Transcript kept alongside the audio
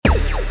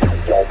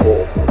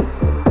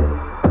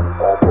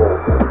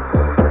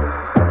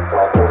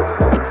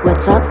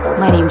What's up?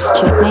 My name's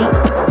Checkmate,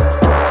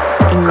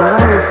 and you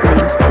are listening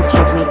to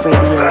Checkmate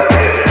Radio.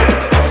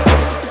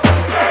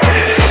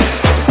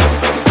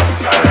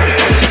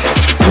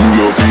 Move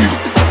your feet,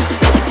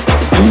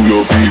 move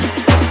your feet,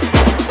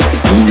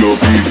 move your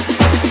feet,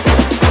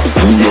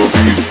 move your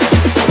feet,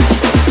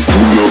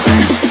 move your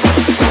feet,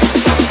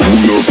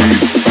 move your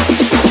feet,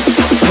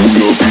 move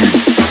your feet,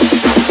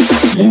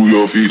 move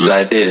your feet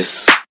like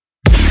this,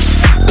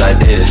 like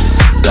this,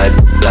 like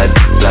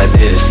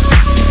this,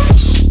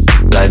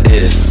 like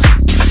this.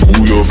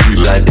 Move your feet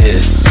like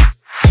this.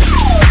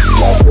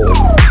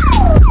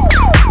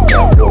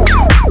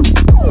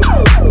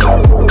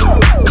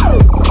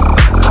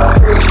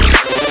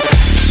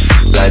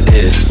 Like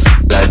this,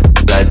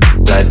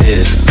 like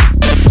this,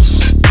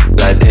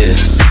 like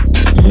this.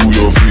 Move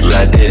your feet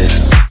like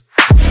this.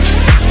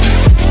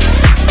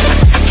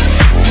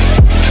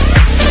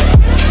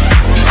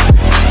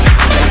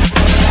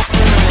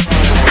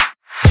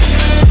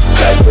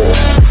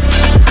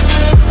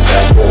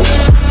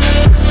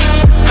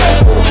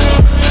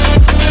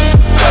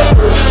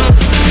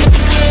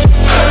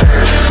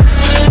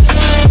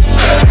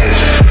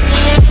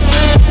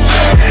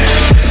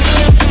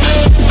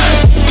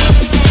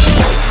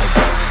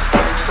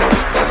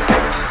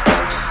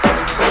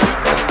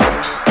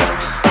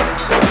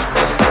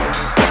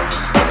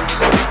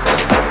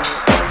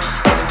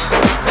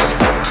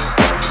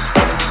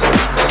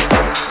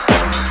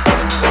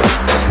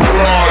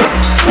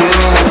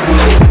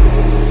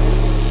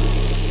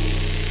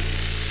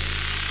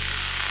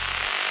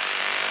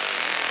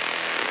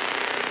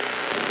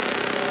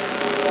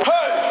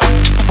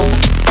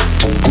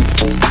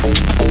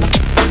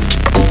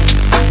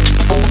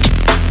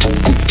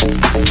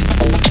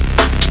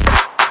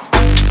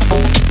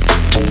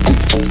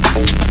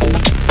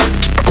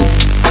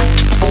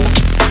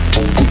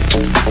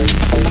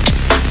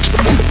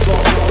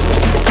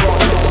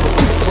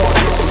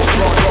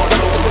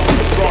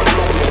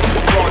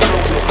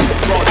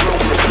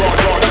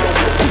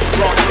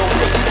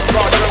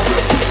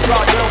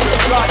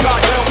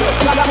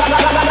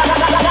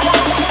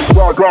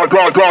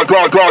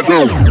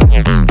 God.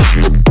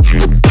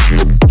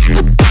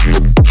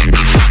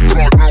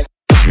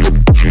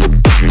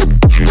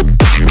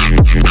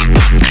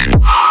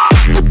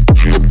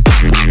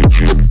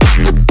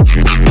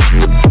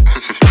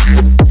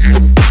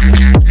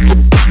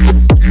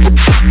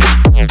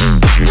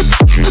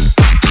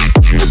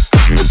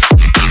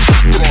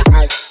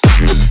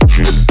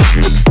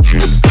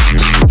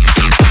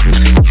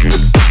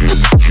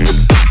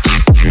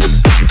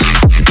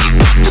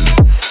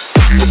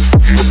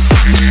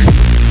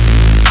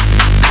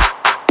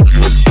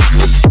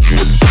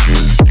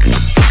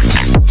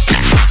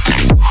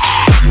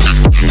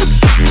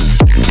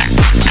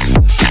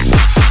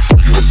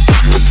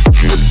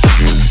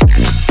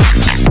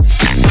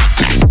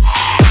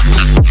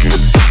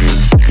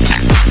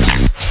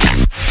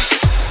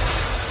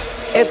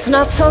 It's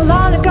not so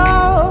long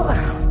ago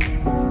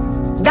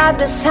that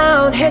the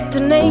sound hit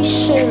the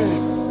nation.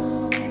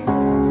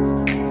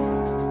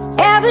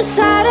 Every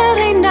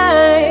Saturday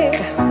night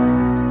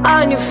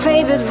on your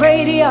favorite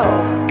radio,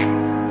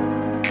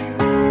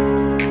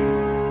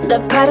 the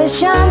party's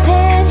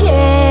jumping,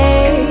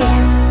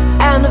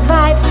 yeah, and the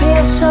vibe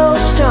feels so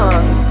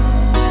strong.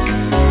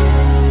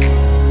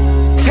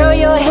 Throw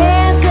your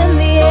hands in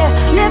the air,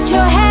 lift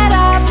your head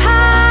up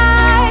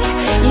high.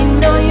 You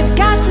know you've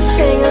got to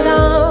sing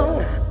along.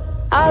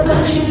 Oh,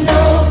 don't you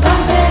know,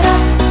 pump it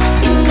up,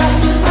 you got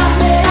to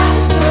pump it up.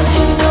 Don't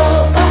you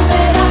know, pump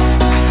it up,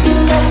 you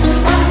got to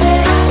pump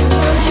it up.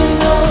 Don't you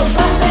know,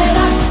 pump it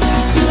up,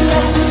 you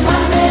got to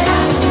pump it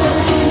up.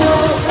 Don't you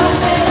know,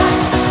 pump it up,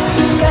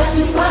 you got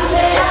to pump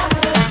it up.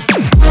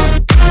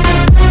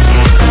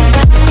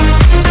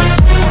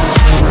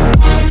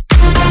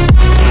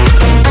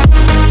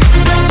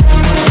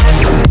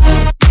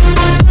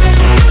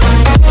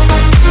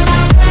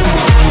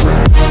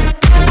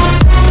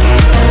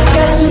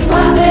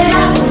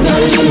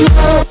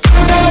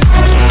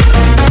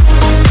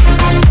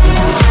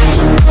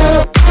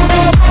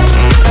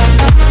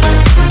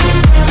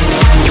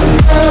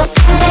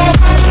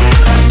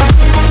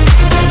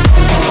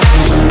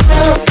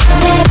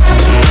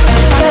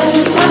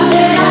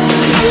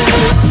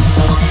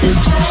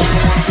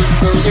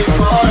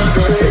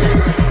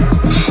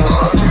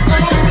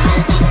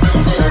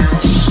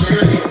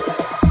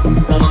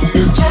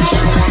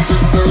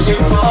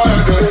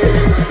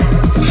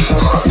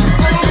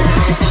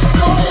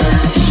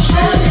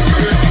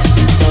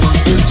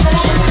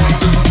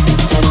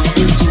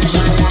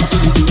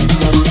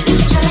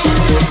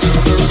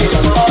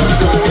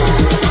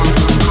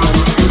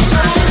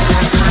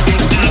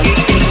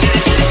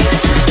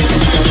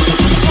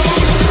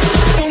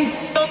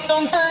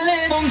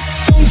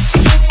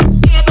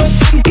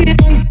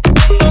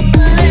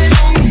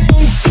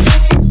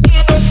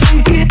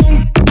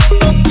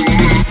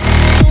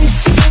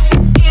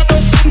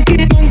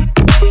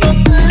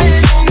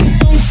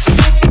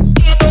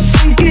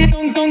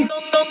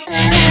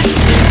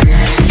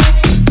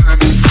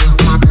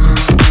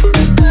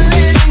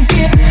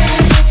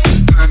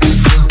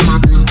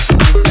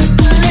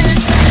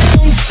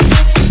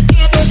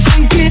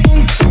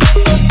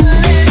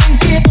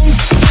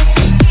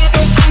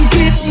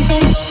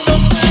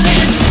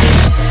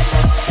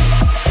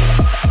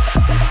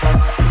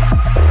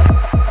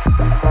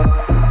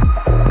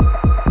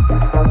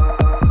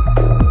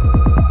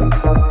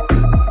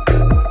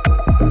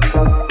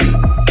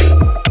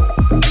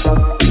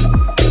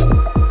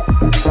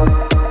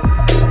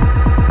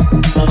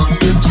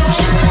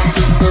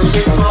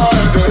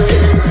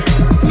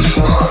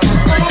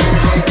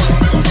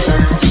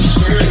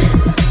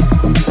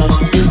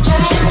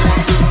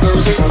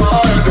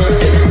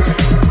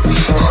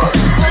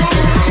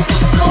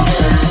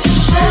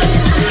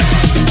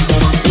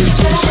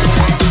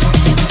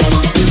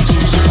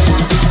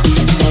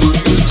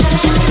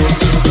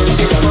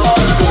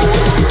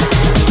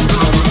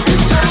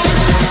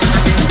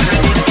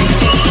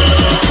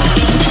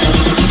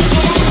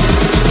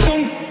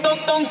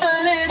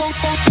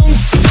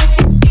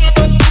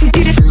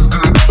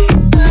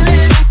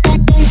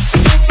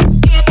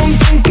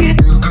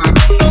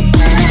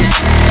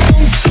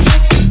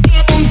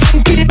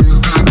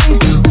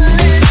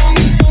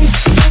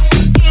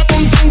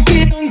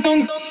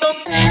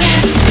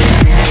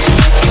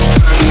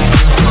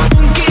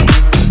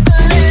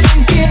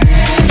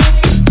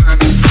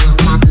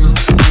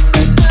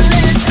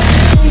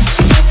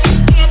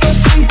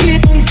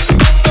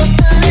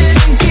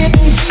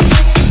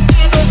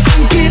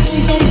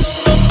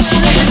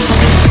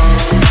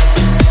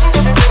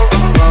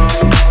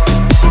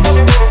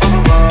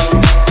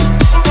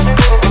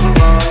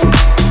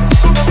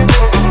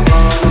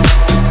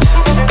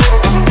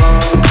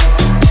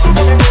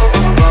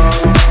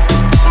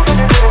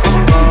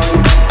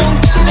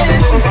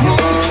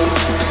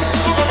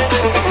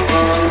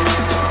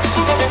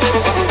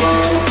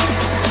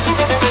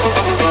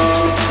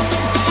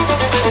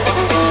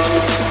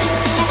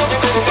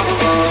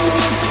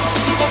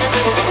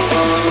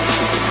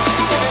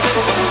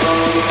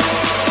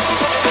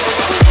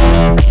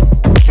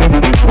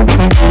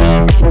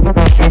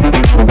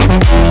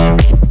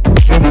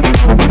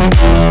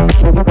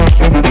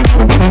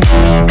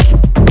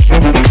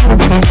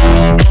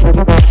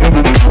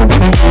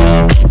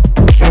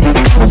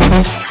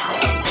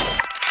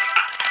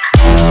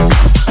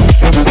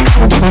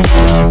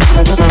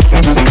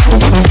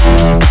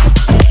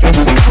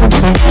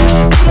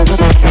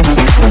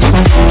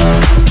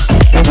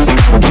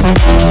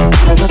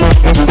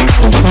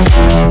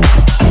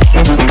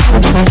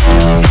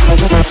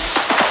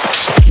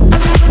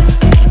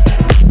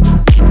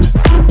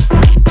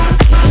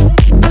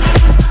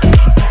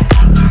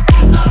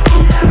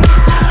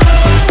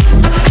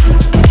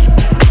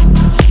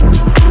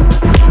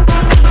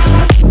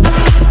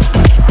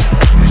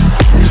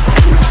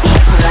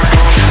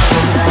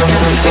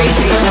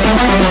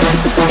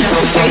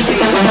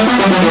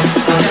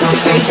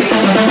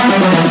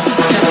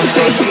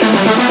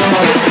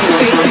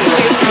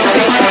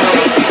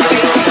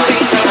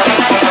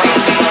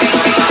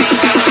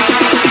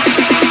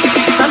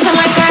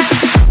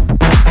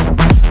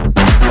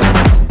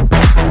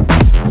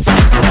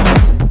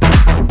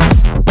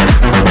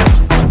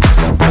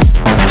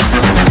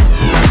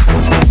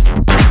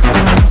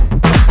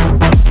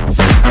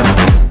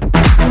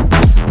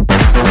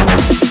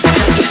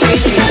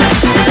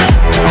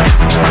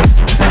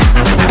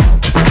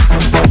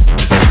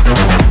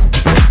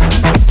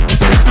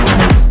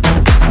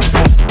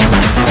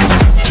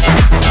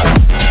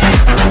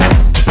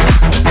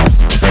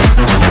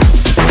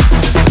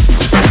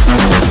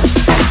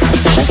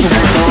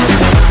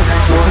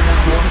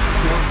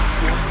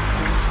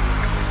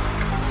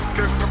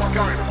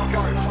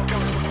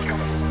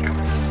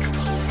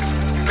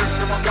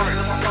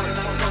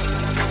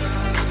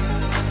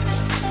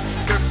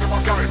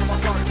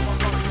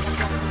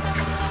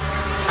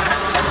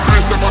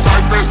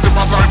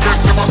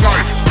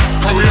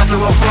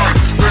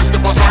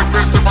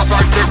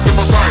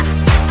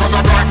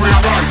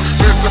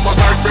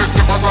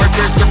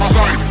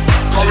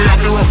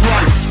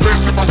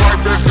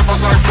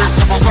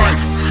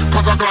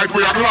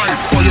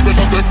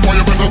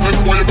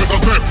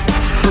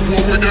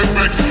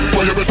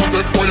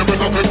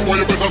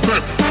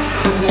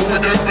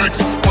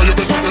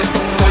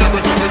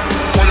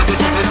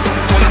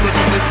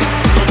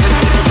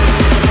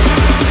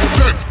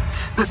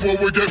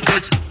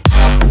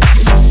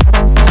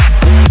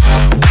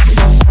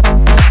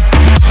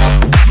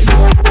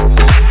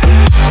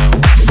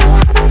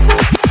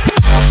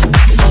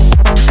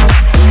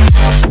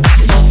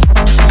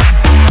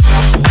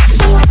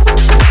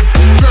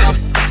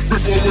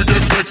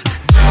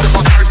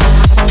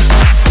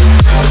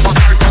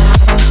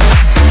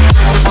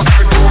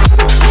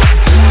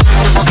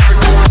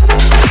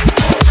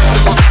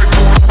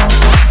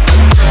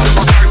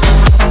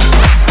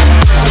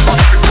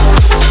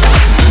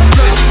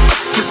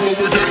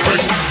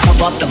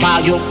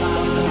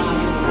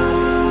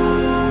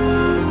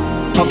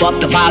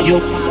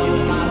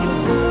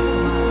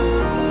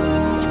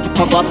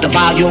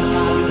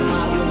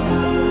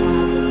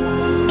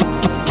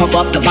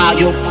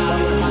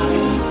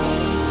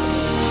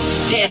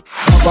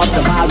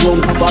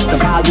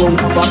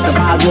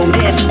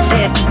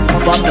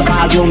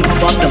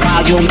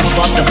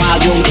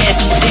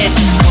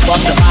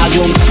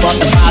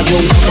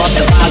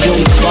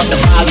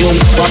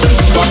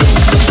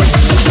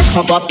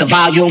 Pump up the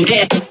volume,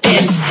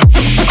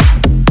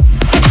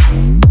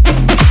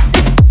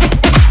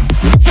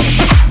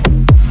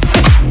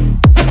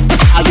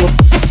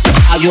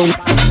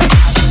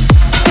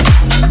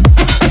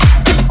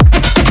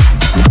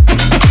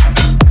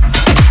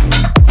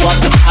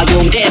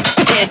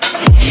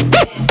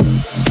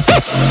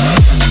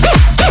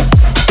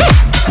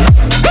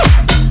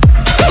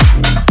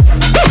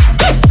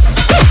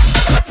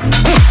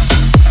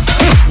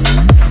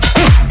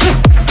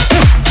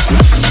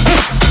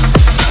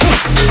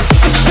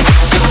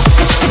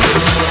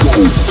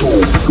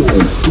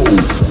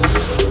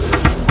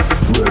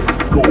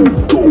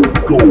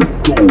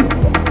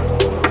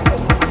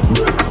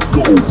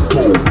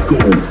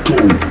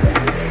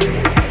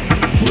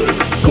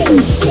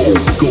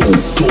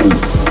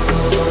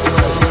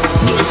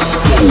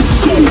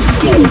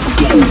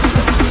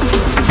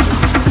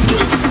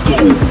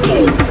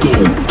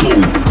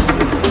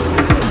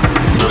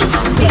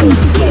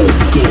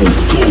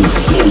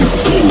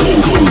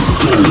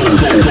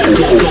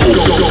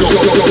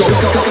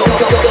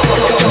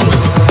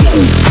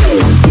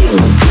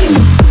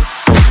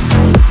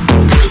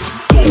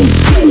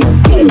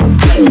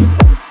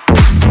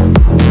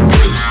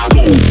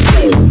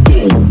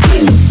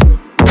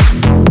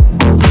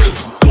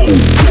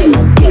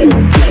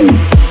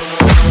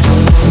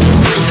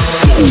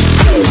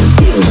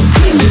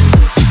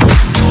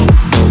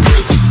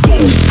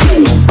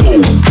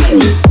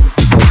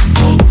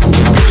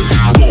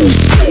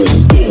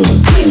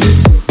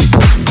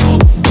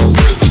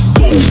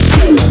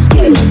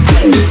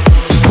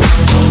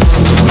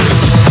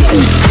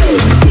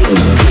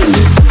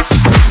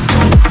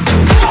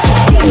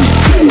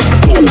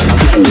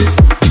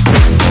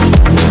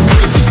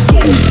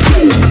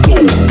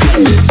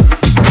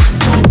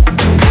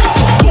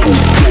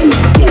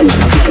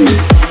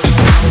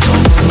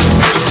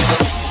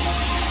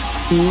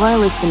 You are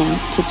listening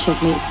to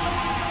Checkmate.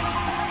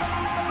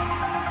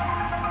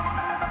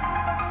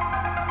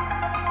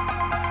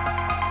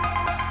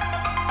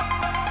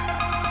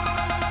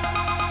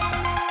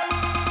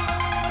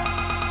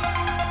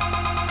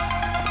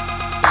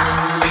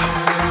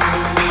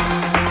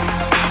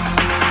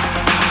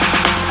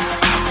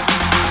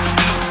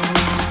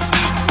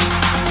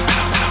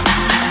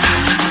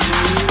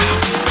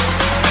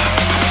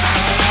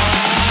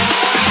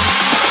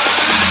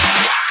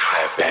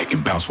 Back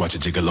and bounce, watch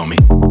it jiggle on me.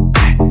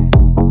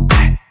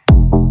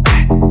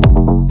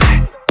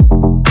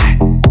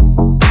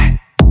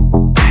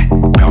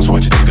 Bounce,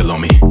 watch it jiggle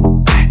on me.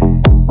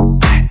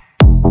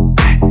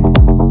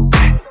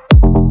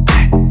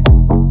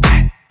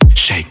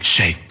 Shake,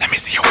 shake, let me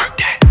see you work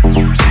that.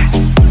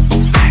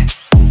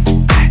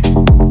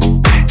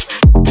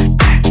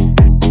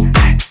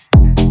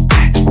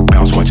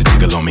 Bounce, watch it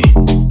jiggle on me.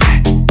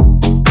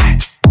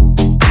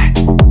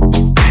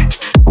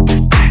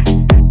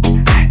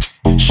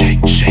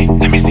 Shake, shake,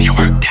 let me see you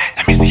work that.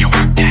 Let me see you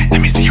work that.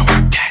 Let me see you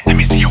work that. Let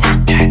me see you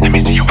work that. Let me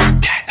see you work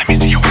that. Let me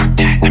see you work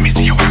that. Let me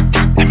see you work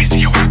that. Let me see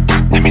you work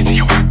that. Let me see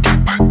you work that.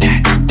 Work that.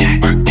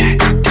 Work that.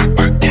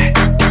 Work that.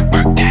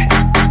 Work that.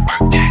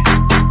 Work that.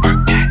 Work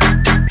that.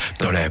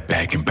 Throw that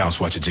back and bounce.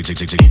 Watch it jig, jig,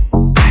 jig, jig.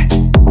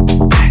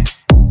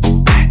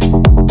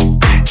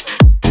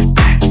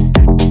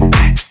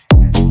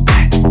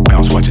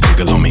 Bounce, watch it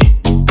jiggle on me.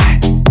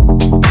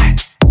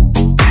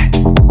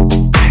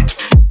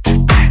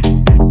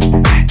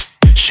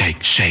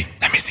 Shake, shake,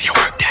 let me see you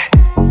work that.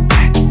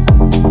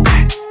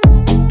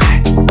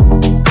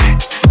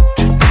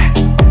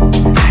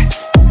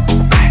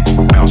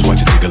 Bounce,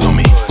 watch it jiggle on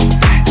me.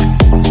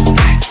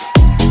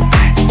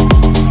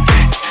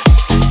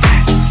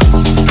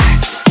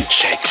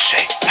 Shake,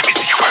 shake, let me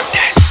see you work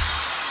that.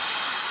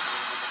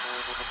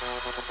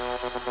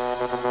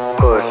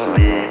 Push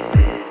me.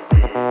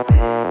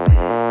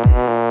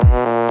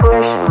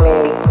 Push me.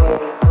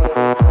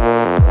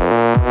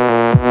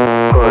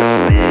 Push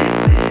me.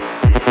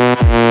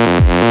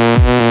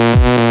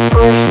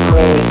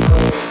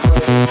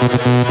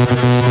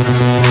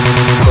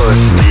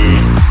 Push me,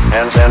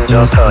 and then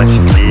just touch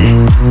me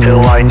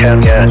till I can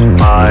get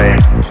my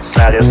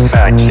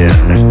satisfaction.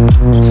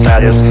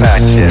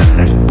 Satisfaction.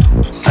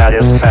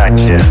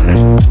 Satisfaction.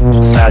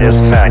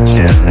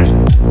 Satisfaction.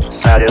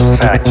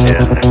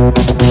 Satisfaction.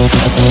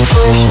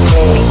 Push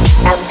me,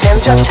 and then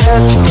just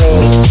hurt me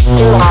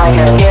till I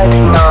can get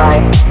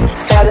my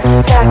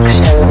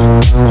satisfaction.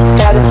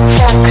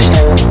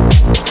 Satisfaction.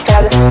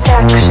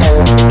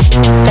 Satisfaction.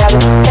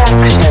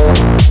 Satisfaction.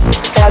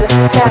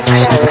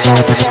 Satisfaction.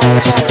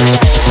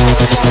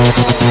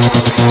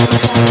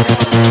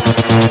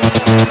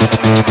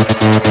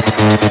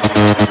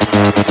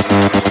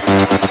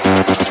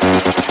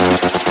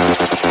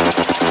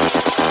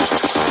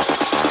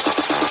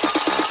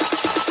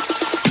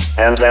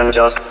 And then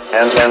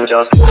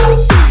just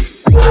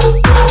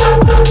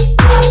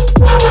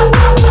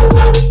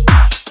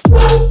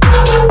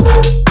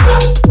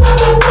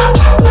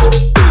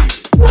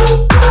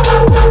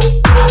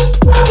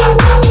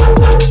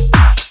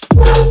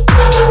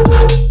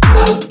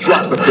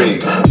Drop the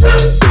bass.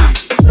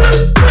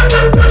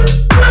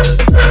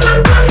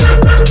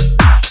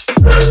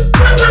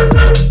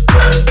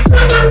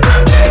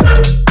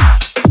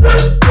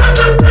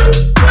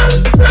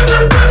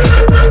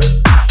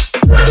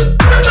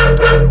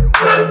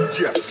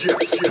 Yes,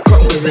 yes, yes.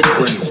 Cut the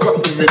mid-range, cut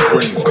the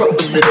mid-range, cut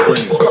the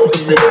mid-range, cut the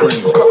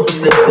mid-range, cut the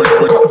mid-range, cut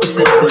the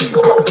mid-range,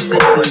 cut the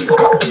mid-range,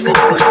 cut the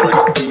mid-range, cut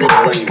the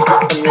mid-range, cut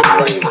the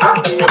mid-range, cut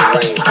the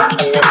mid-range, cut the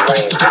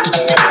mid-range, cut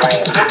the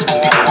mid-range, cut the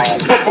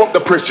mid-range. Pump up the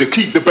pressure,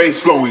 keep the bass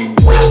flowing.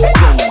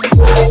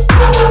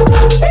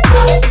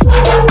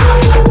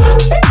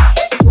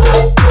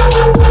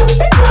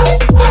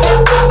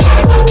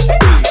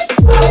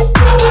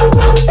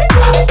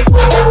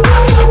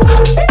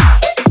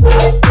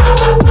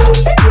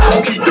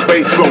 Keep the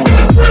bass flowing.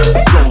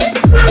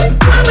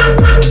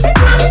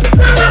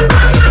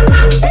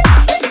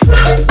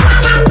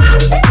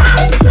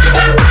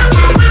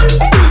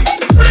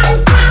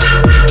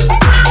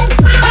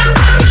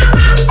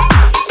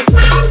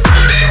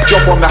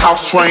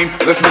 train.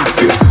 Let's move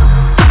this.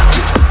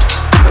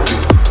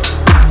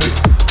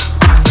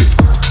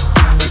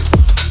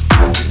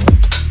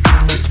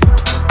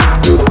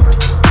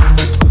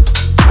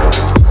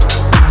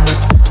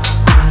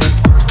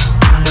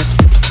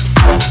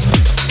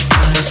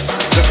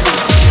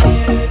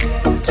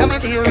 Tell me,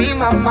 do you read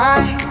my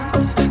mind?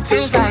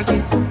 Feels like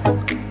it.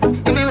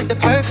 Hit me with the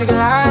perfect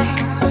line.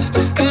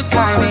 Good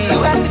timing.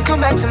 You asked to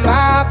come back to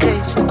my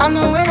place. I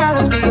know when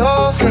I look at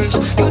your face,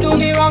 you do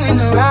me wrong in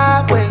the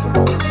right way.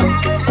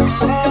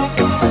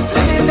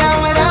 Let me down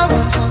when I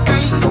want to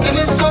breathe. Give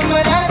me some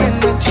of that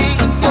energy.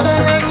 You're the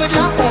language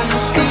I wanna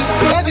speak.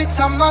 Every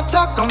time I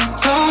talk, I'm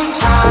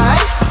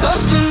tongue-tied.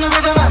 Lost in the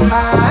rhythm of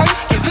my mind.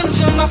 Giving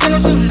to my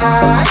feelings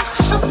tonight.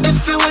 So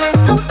if you willing,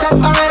 know that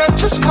already.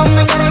 Just come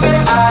and get it.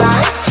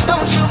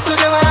 Don't you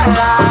forget what I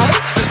like.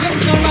 Giving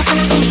to my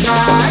feelings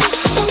tonight.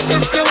 So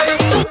if you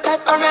willing, know that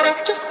already.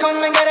 Just come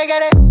and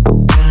get it.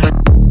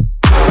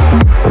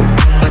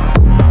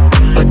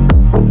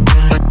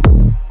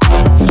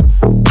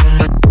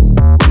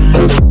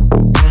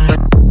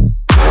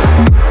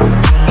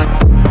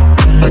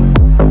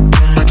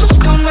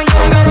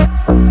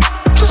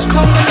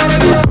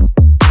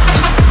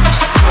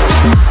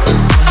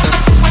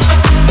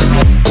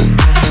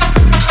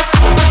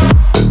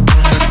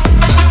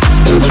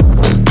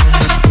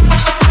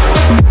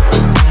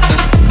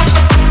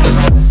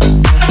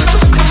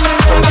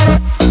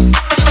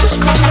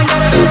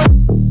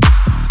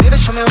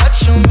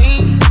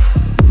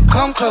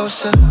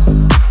 Closer,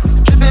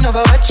 tripping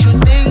over what you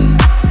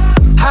think.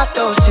 Hot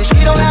dosage,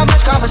 we don't have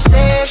much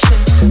conversation,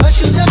 but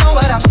you still know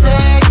what I'm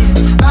saying.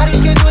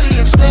 Bodies can do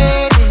the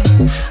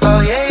explaining.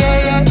 Oh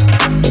yeah.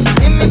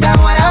 Hit me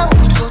down when I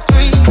 1, 2,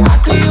 3. I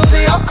could use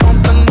your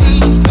company.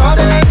 You're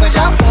the language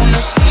I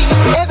wanna speak.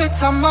 Every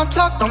time I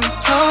talk, I'm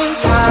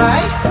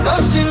tongue-tied.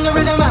 Lost in the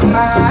rhythm of my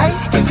mind.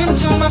 Giving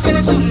to my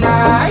feelings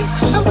tonight.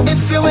 So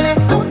if you're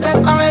willing, know that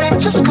already.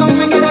 Just come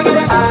and get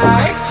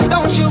it.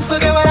 Don't you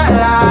forget what I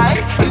like.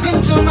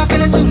 To my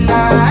feelings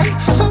tonight.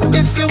 So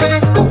if you're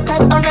willing, know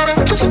that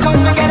already. Just come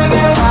and get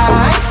it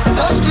high.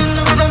 Lost in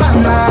the rhythm of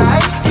my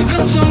mind.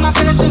 Giving to my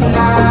feelings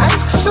tonight.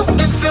 So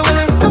if you're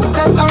willing, know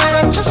that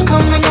already. Just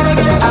come and get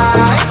it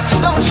high.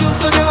 Don't you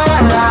forget what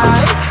I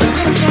like.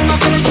 Giving to my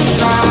feelings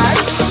tonight.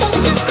 So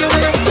if you're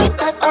willing, know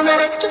that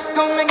already. Just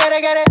come and get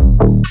it.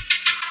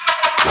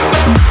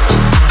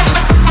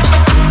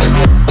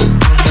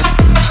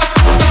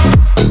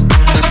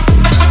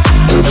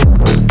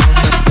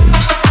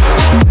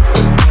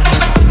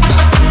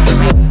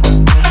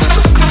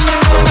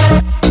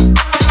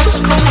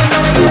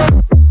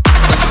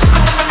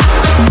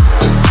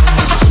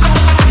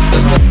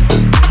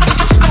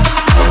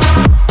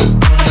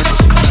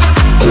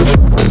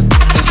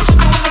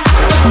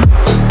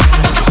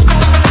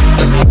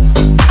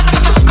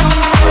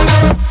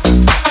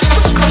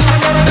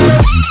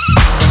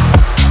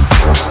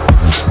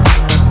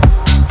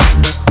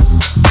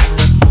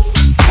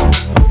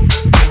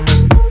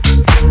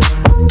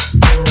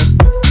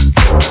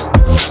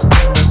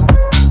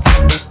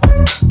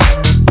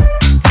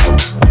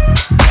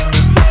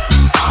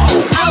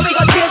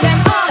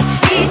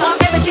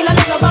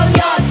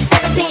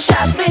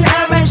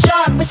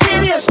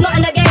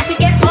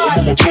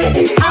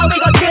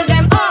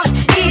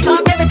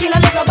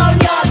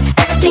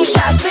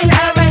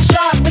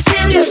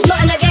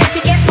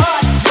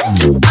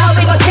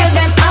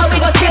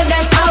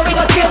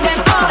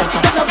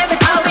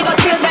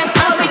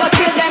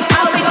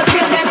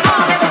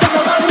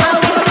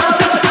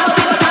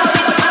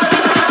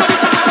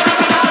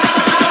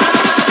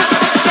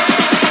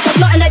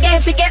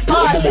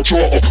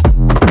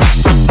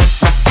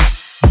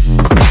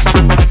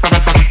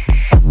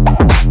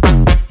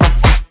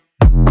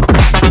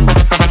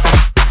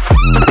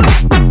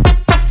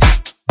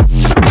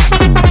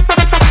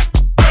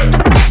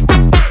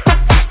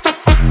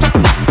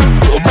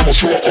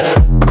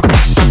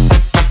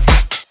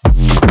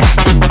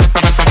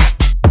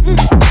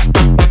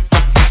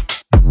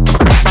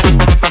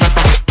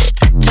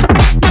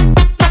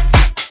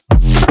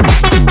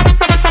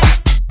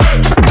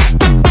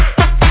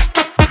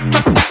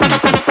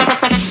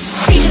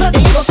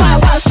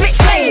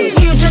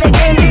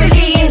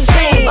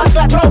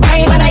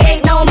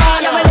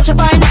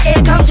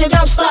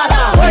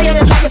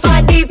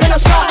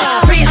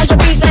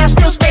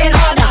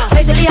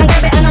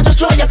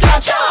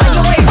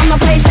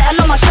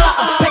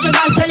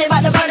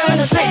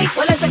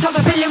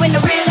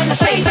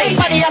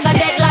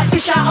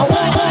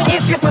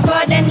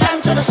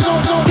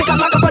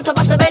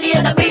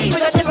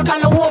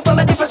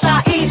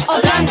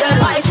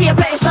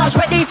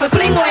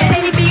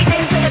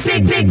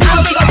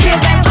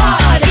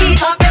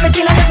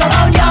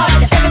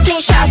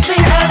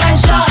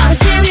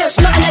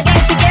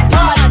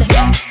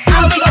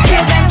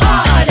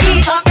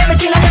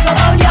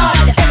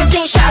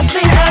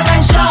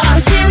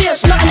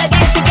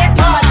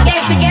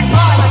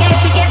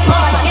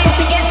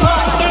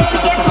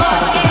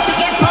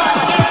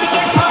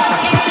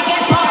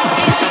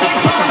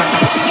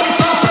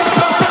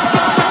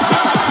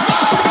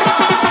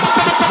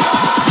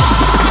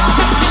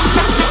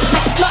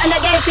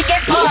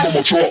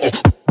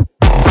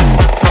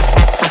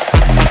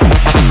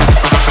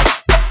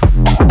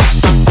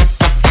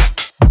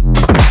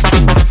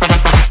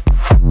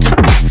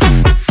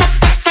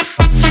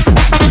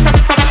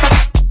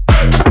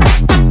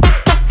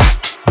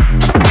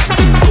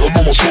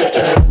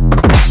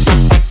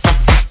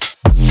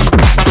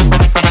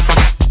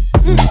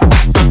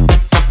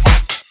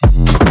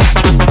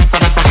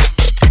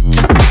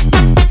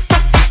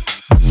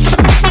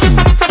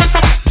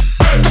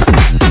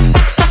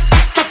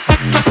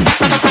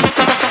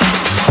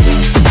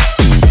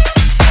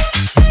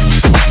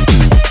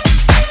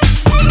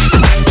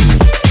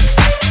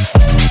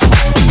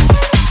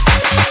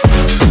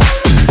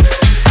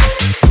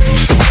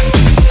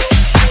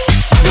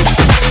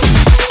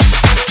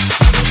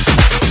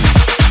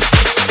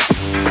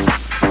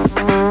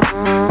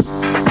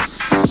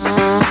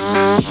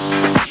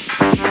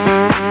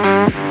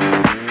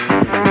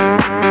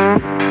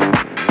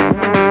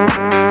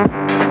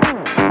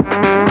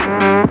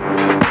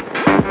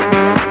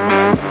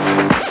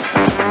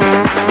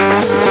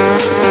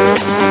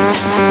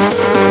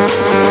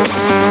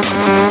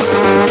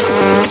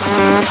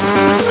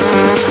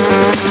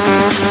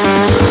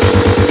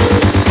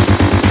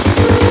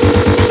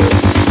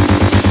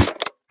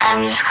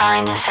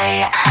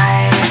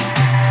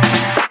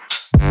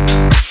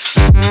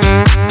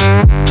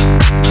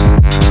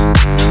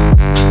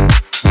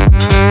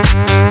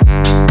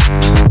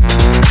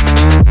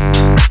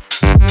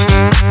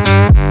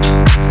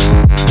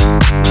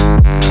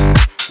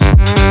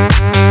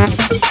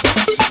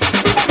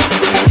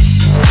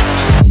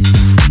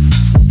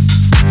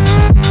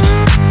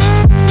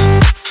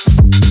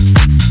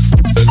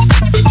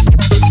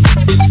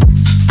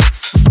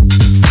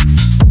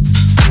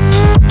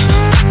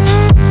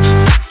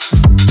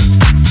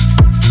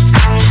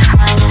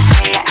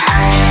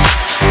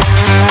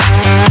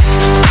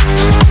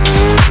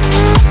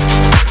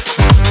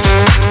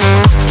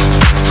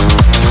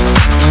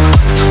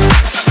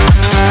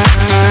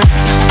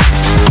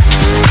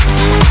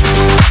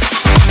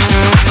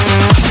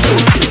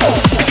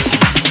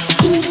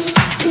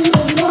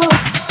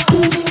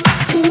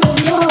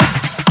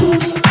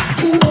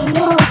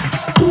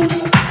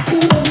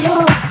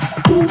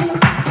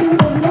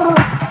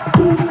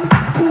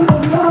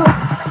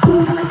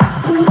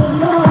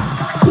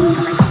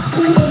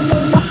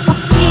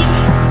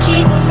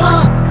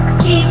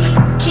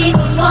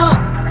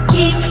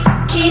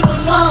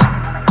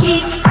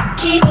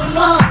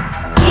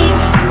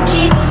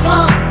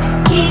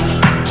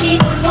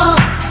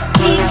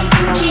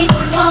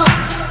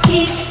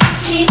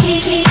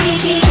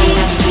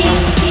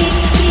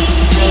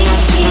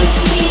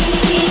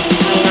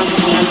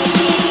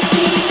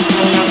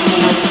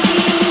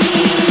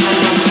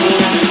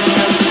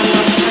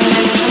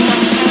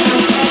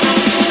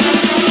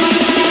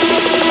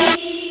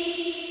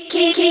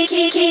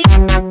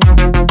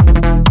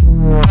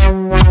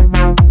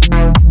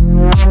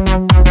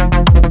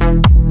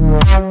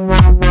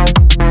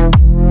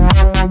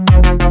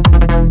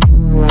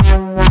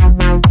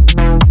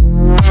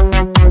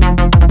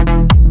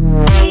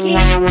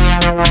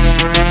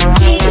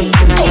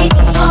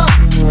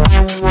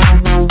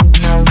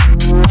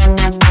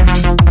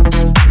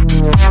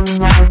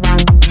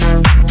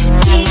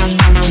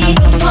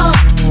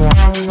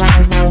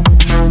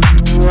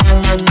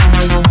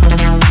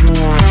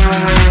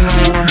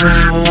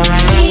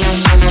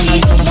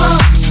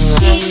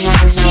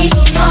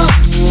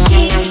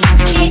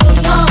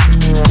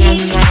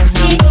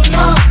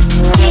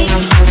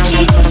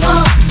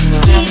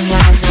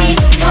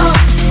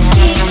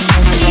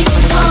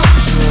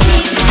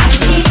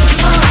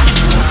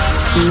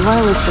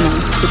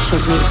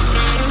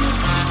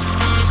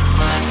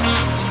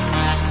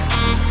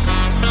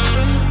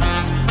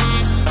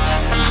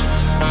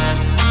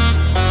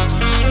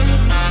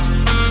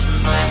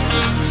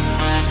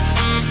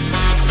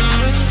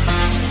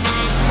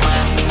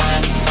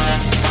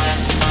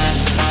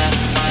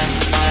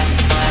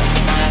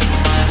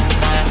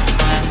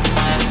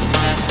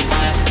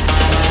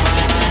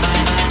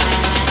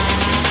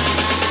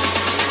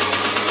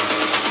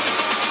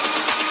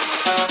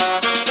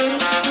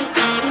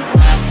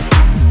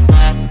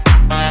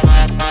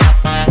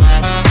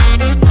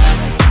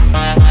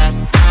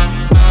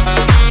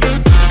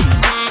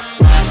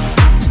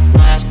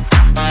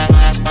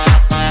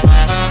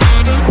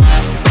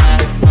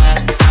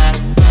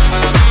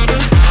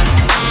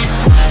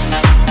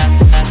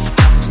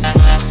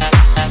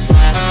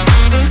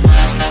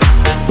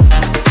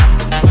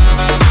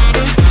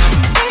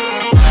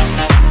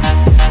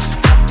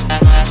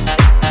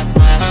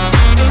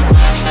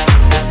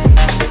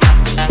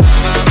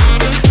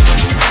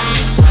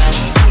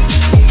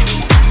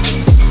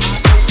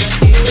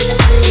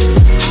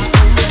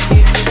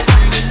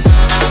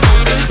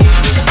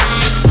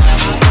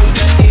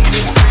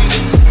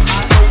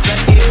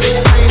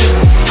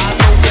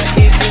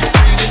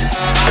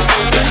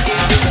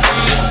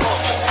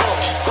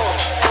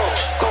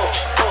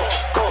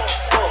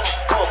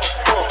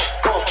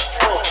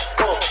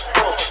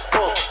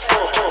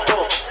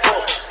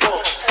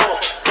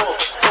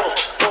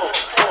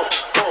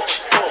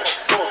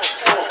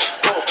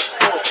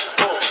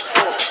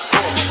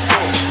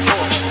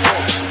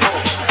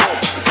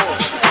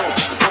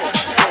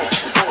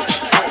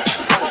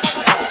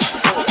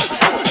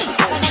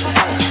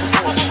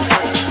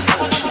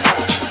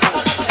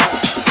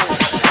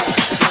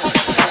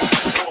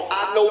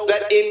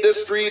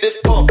 street is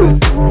pumping,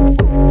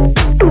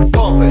 pumping,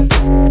 pumping.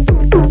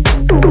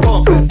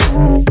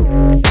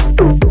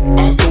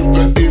 I know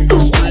that in the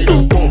street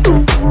is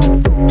pumping,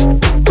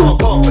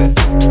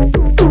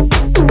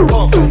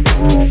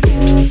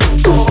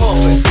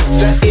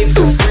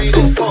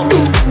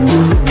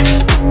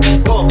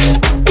 pumping,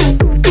 pumping,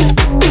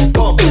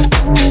 pumping.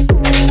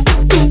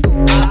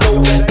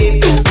 That in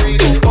the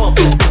street is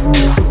pumping,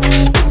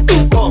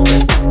 pumping,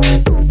 pumping.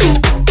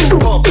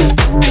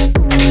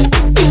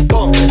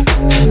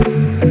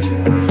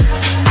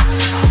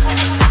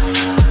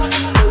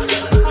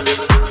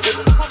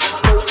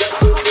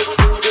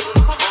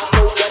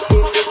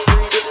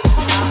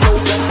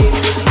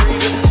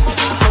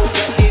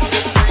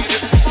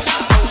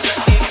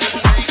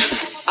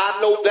 I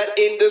know that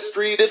in the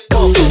street is pumping, pumping, pumping, pumping. Street is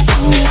pumping,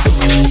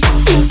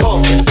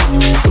 pumping,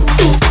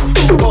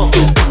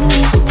 pumping.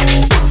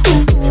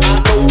 I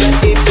know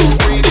that in the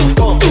street is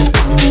pumping,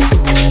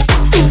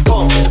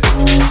 pumping,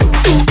 pumping,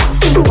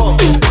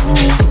 pumping. I know that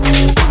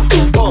in the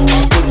street is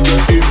pumping,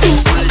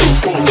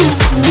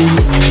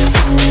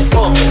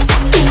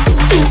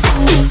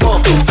 pumping,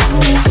 pumping.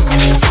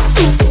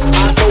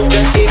 I know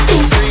that in the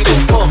street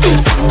is pumping,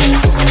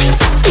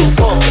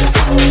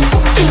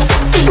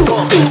 pumping,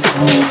 pumping, pumping.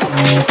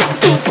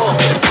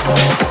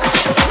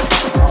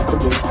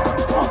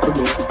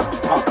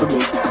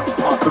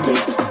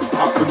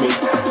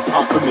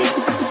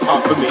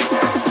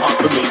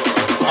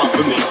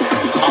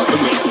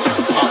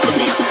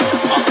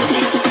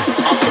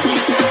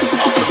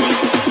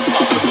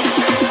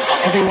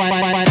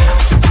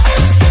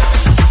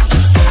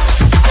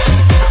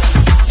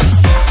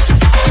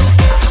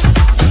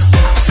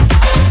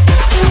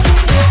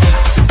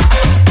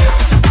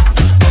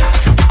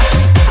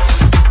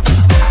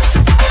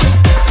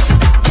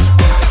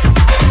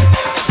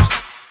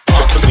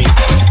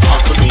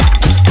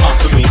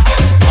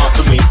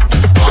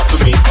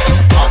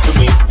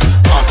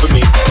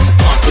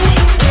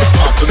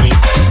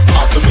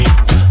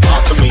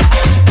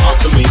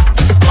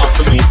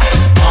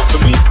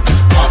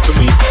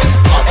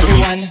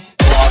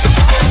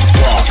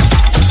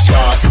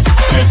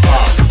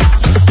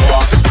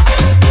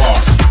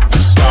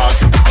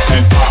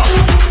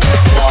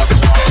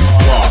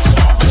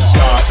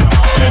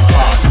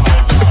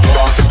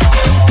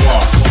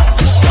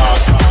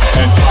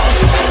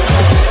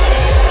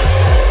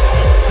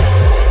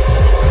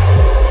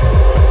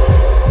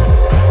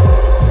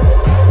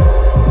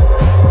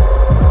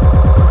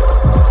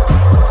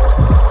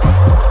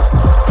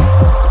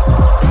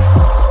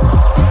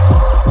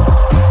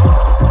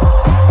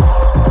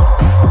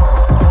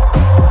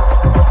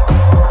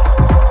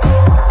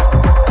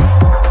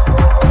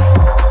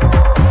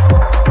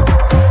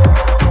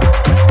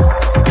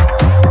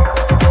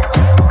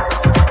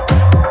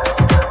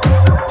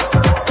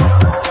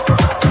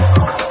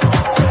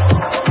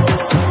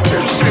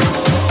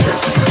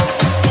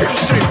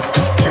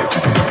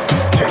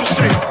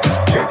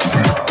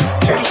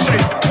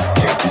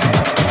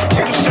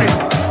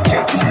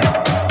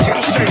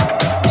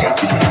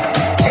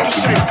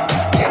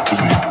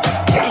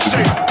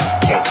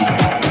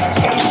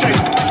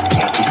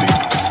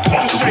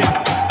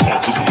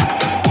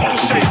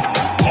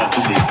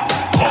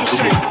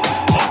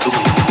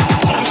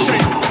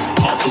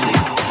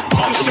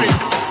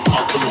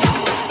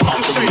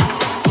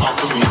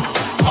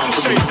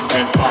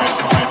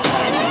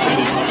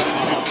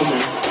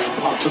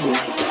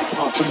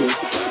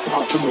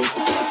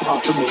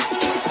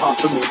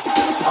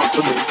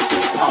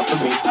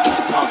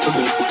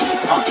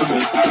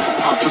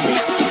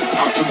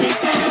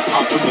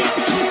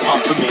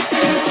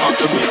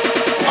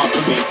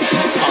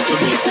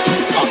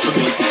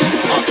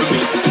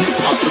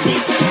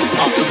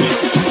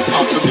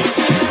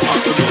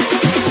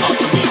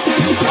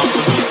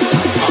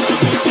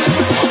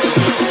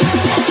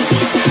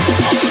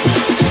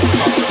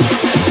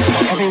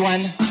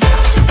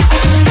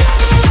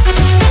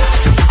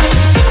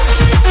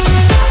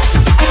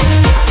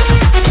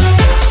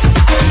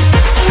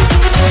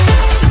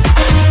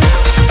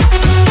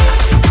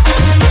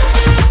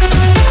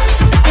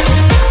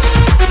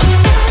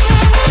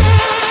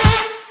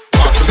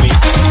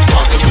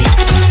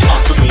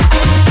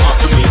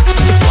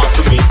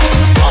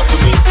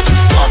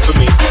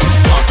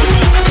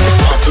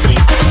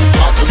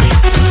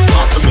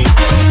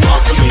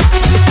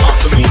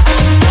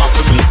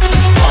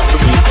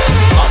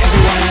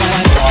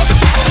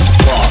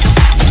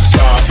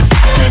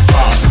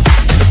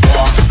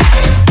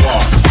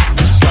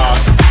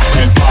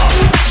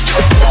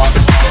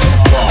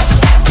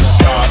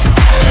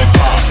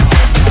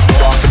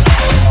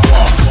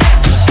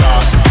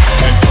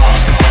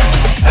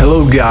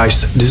 Hello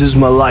guys, this is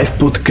my live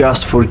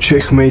podcast for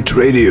Checkmate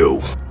Radio.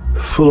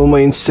 Follow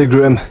my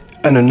Instagram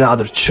and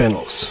another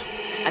channels.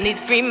 I need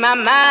to free my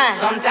mind.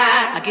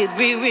 Sometimes I get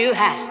real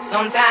high.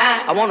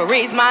 Sometimes I wanna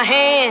raise my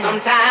hand.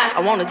 Sometimes I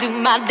wanna do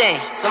my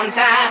dance.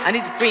 Sometimes I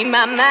need to free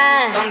my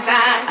mind.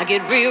 Sometimes I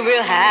get real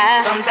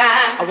high.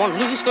 Sometimes I wanna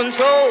lose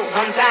control.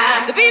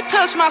 Sometimes the beat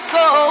touch my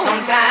soul.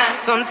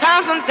 Sometimes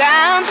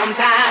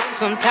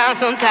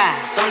Sometimes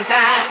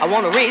I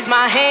wanna raise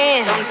my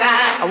hand.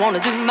 Sometimes I wanna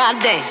do my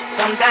dance.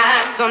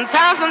 Sometimes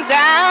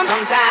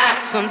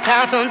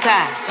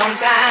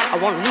I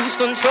wanna lose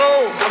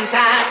control.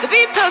 Sometimes the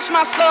beat touch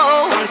my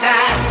soul.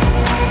 Sometimes.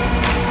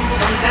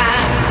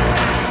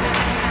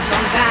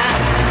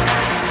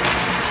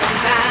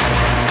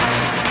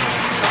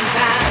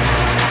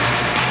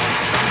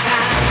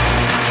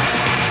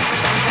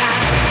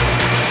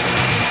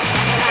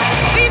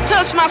 Beat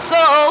touch my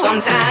soul.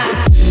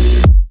 Sometimes.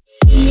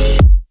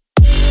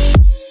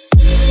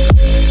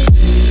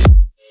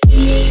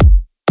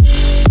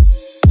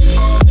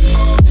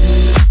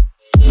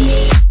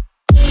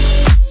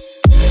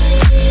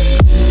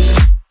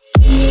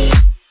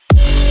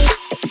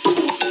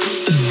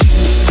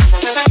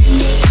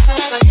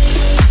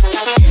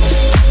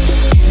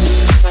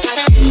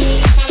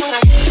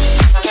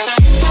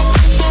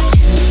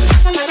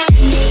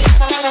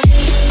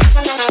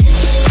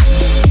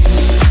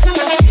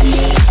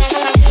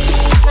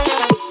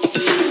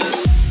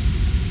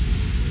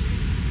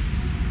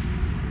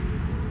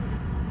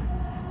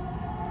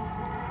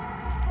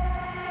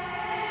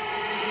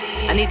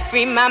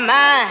 Free my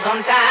mind.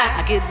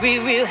 Sometimes I get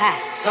real high.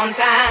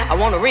 Sometimes I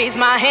wanna raise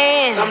my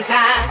hand.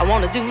 Sometimes I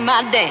wanna do my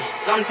dance.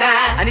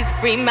 Sometimes I need to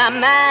free my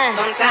mind.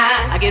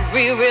 Sometimes I get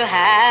real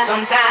high.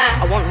 Sometimes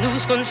I wanna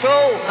lose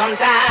control.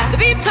 Sometimes the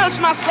beat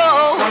touch my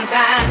soul.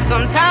 Sometimes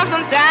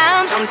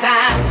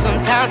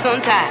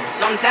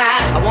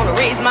I wanna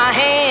raise my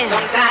hand.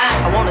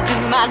 Sometimes I wanna do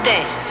my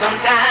dance.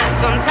 Sometimes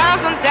I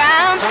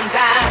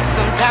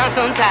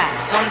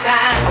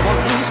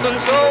wanna lose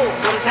control.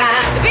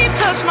 Sometimes the beat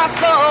touch my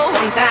soul.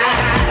 Sometimes.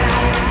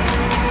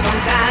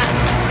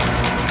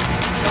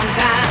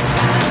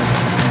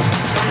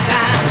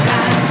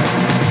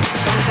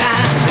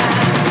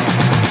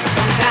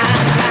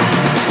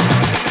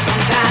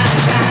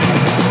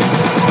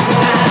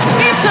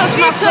 Touch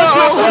my soul.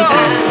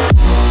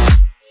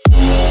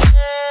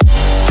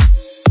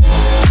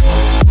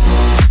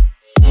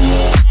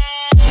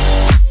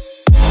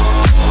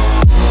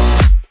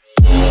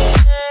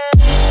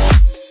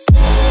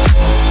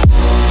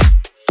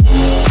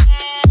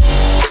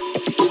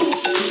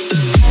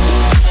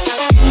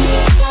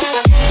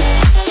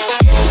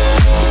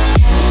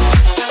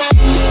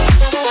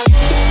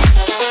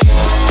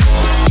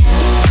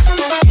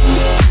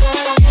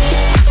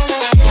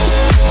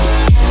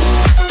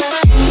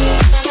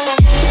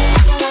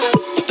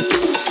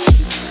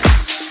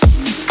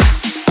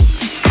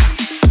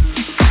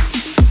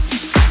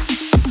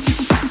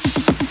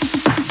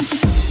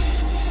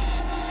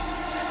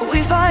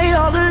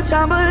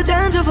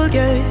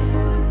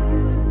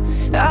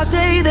 I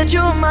say that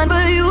you're mine,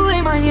 but you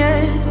ain't mine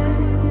yet.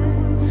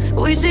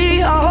 We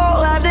see our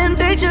whole lives in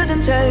pictures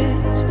and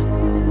text.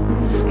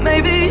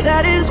 Maybe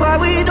that is why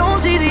we don't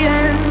see the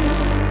end.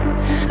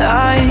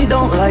 I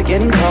don't like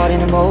getting caught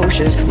in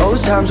emotions.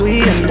 Most times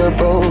we end up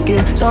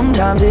broken.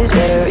 Sometimes it's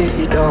better if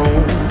you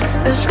don't.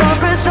 As far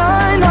as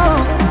I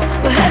know,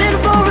 we're heading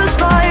for a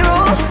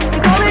spiral,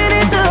 calling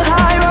it the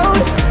high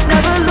road,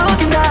 never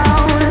looking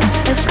down.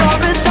 As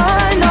far as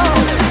I know,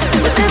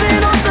 we're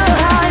living on the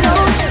high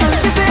notes,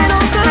 skipping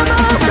on the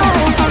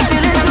milestones. I'm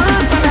feeling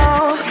good for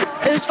now,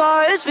 as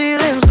far as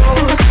feelings go.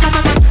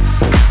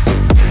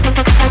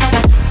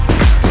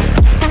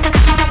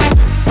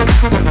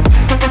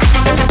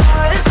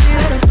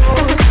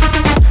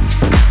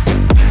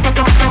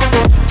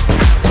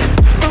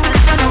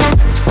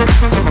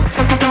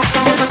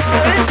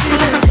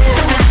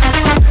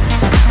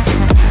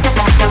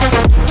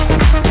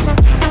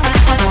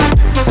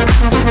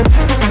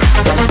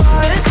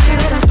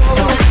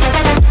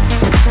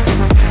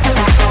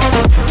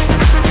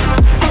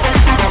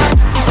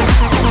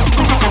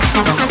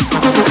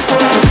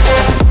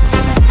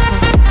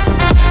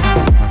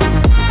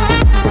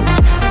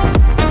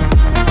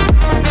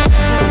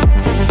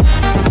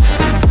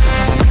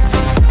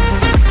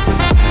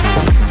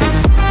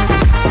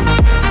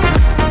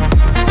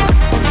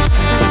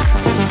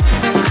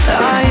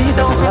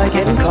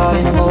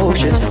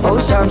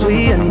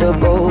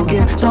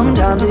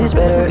 Sometimes it's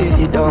better if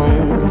you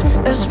don't.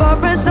 As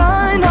far as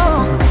I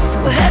know,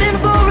 we're heading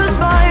for a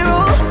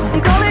spiral,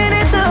 and calling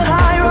it the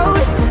high road,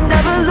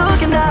 never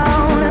looking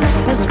down.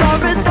 As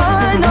far as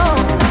I know,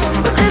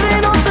 we're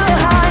living on the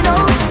high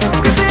notes,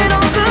 skipping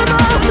on the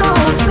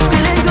milestones. It's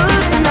feeling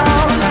good for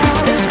now.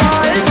 As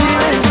far as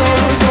feelings go,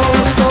 go,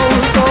 go,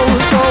 go,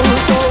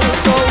 go,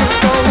 go, go, go,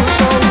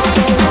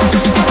 go, go.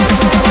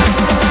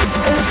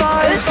 As far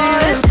as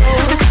feelings go.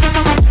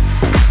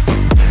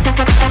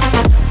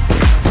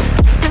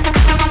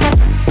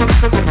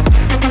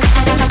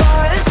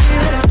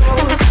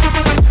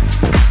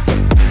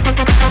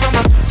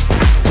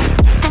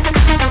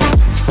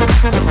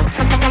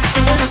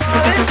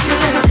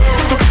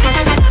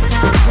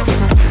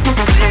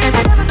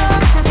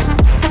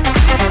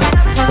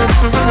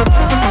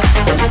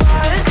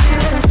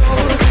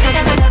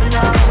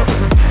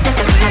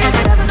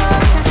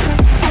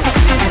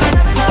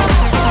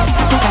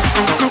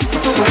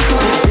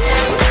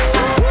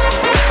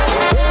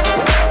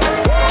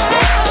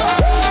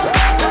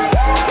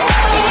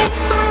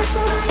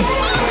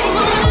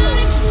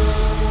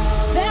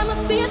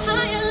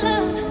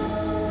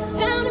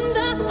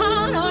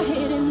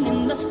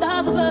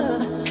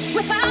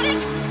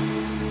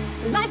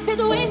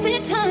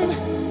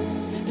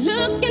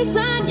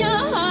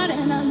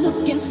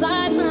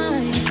 inside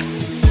mine.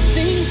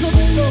 Things look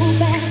so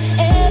bad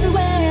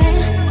everywhere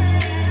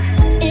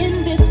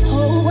in this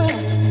whole world.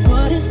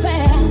 What is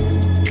fair?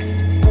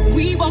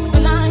 We walk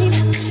the line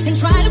and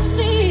try to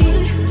see,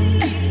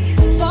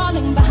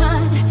 falling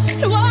behind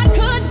what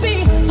could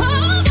be.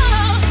 Oh,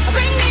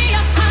 bring me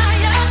a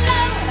higher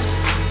love.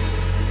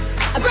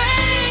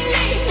 Bring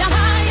me a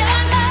higher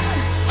love.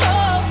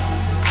 Oh,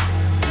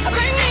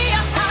 bring me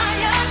a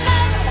higher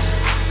love.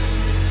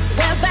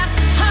 Where's that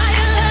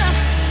higher love?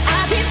 I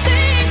keep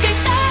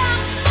thinking of,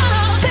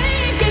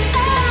 thinking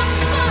of,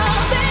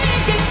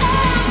 thinking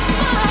of,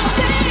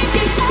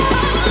 thinking of,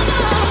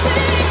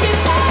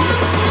 thinking of,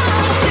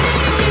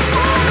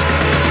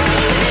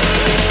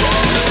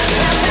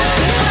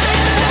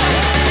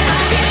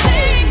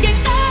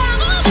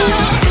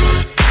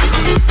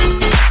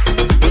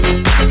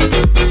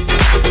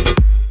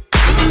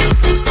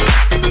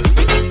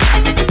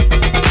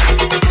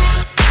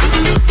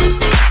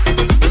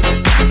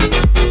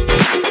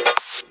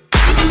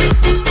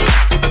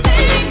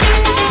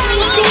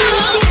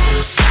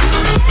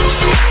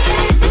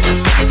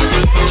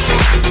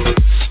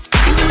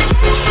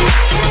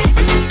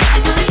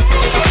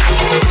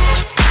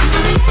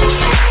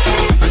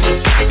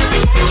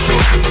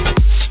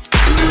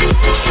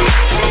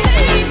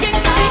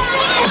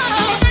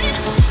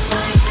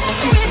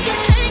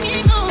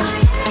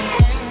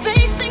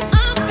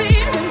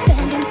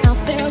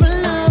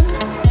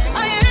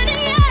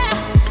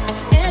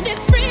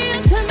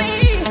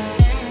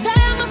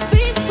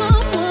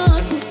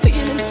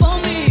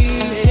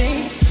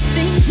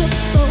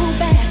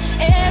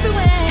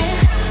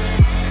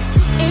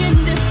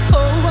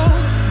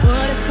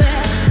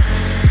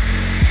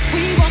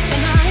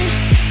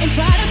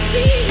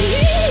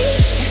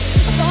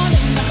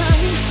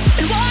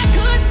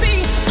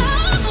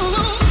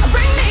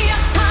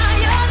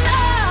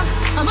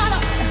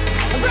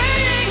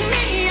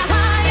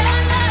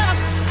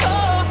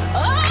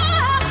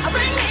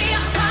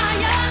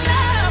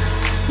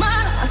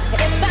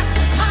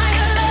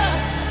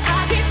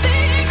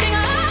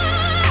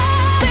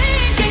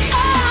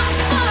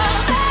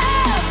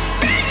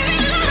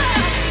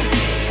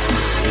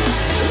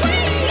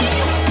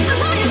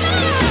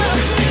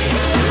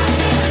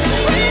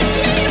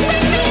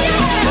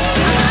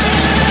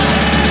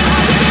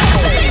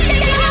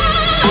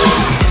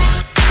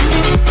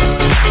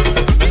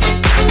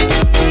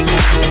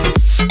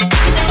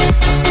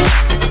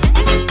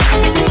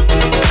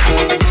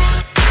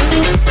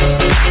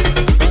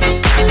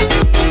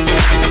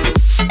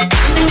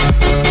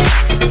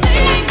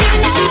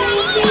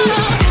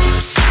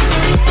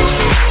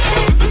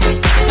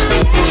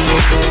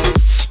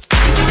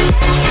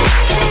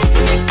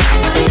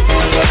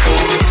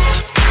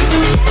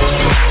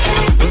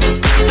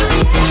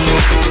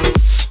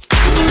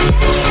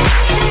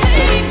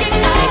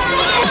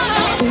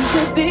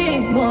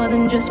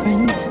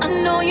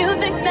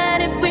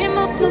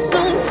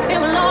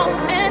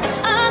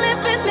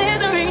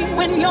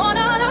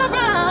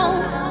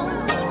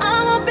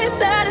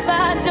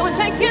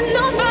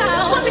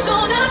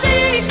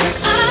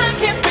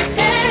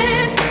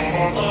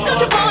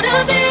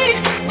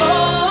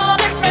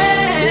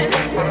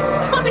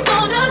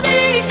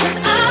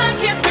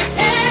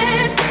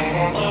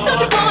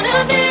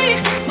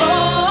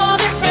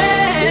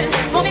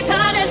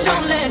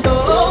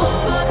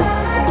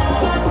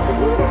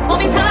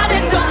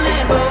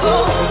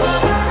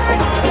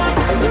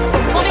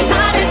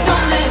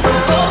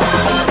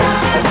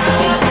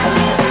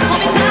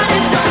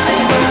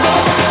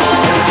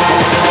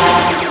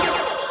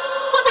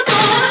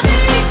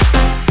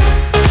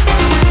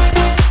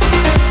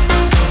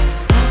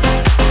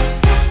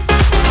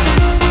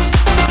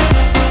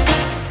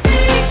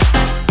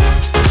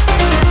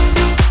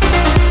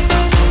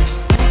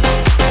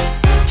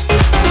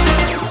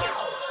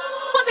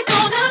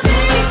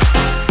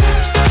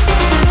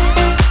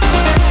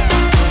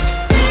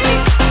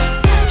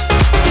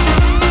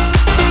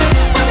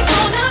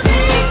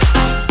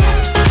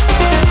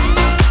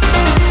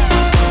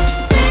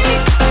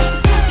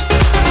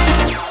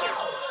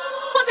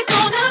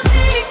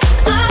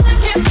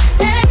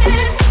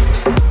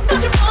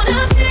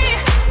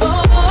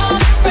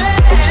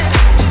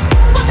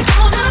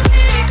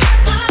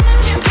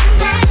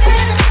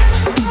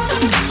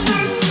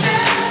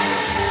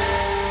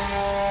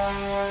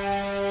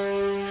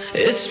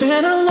 It's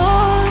been a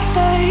long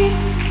day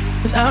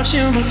without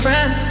you, my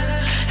friend,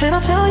 and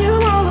I'll tell you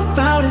all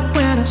about it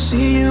when I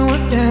see you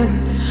again.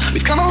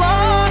 We've come a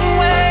long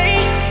way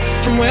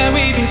from where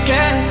we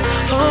began.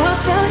 Oh, I'll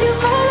tell you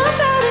all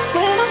about it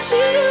when I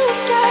see you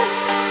again.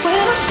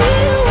 When I see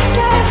you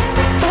again.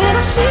 When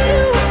I see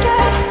you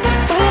again.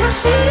 When I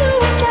see you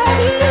again.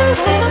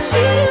 When I see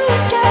you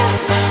again.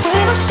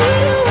 When I see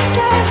you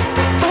again.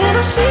 When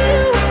I see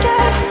you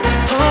again.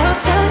 Oh, I'll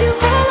tell you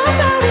all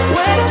about it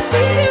when I see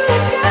you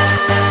again.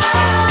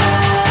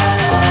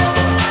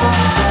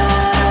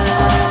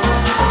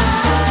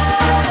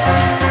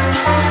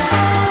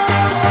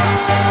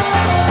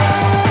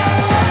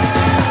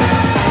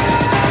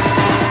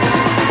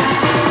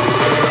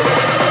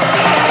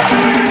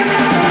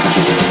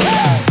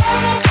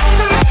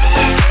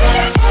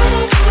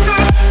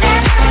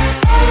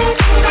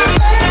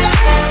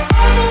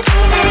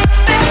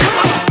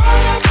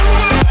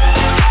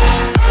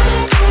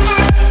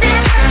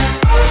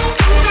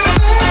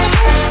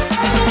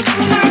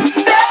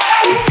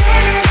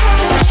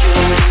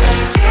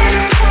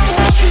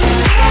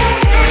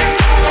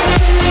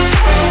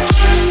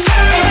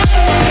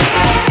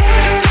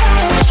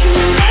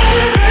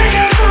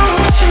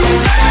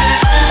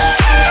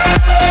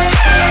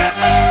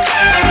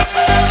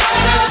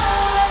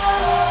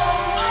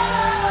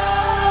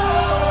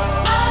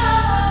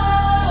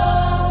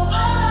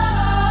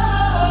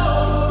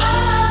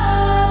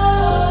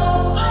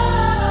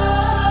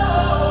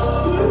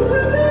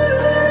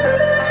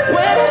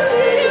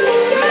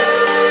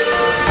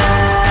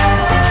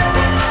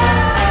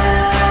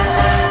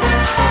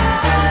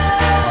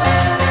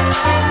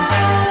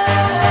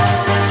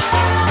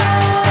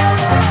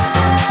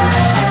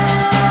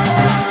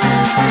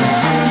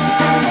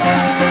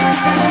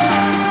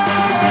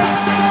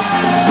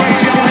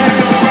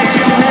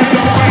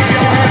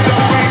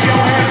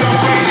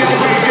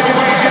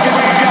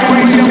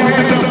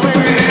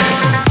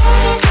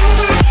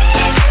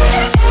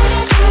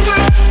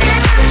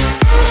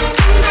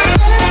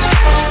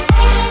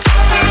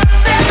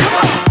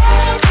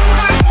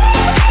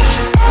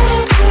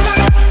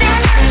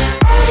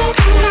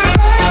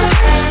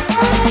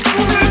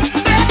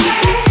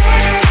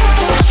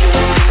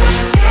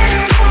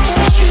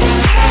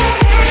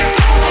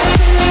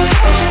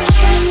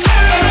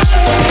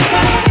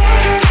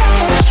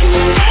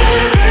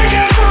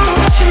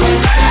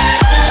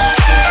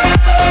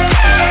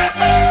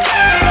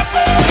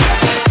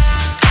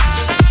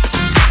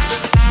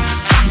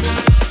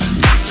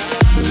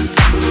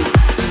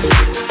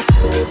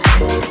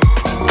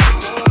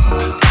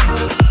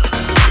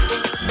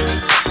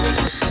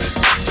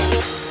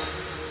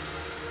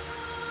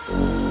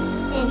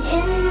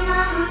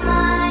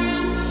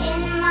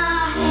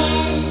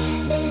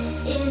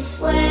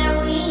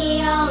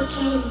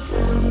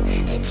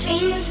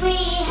 dreams we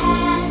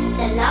had,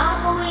 the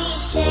love we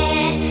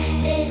shared,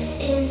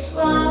 this is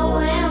what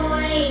we're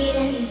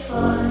waiting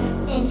for.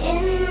 And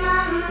in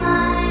my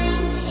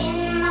mind,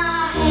 in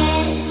my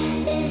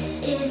head,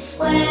 this is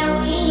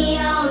where we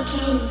all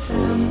came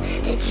from.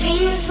 The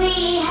dreams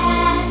we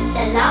had,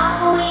 the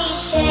love we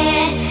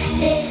shared,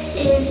 this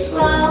is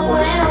what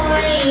we're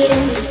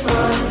waiting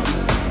for.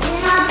 In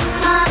my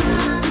mind,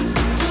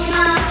 in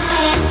my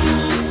head,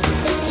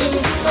 this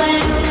is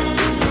where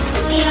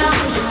we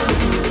all come.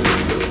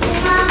 In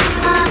my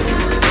mind,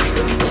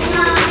 in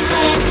my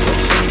head,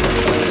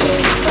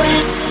 this is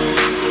where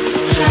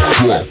we all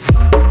come.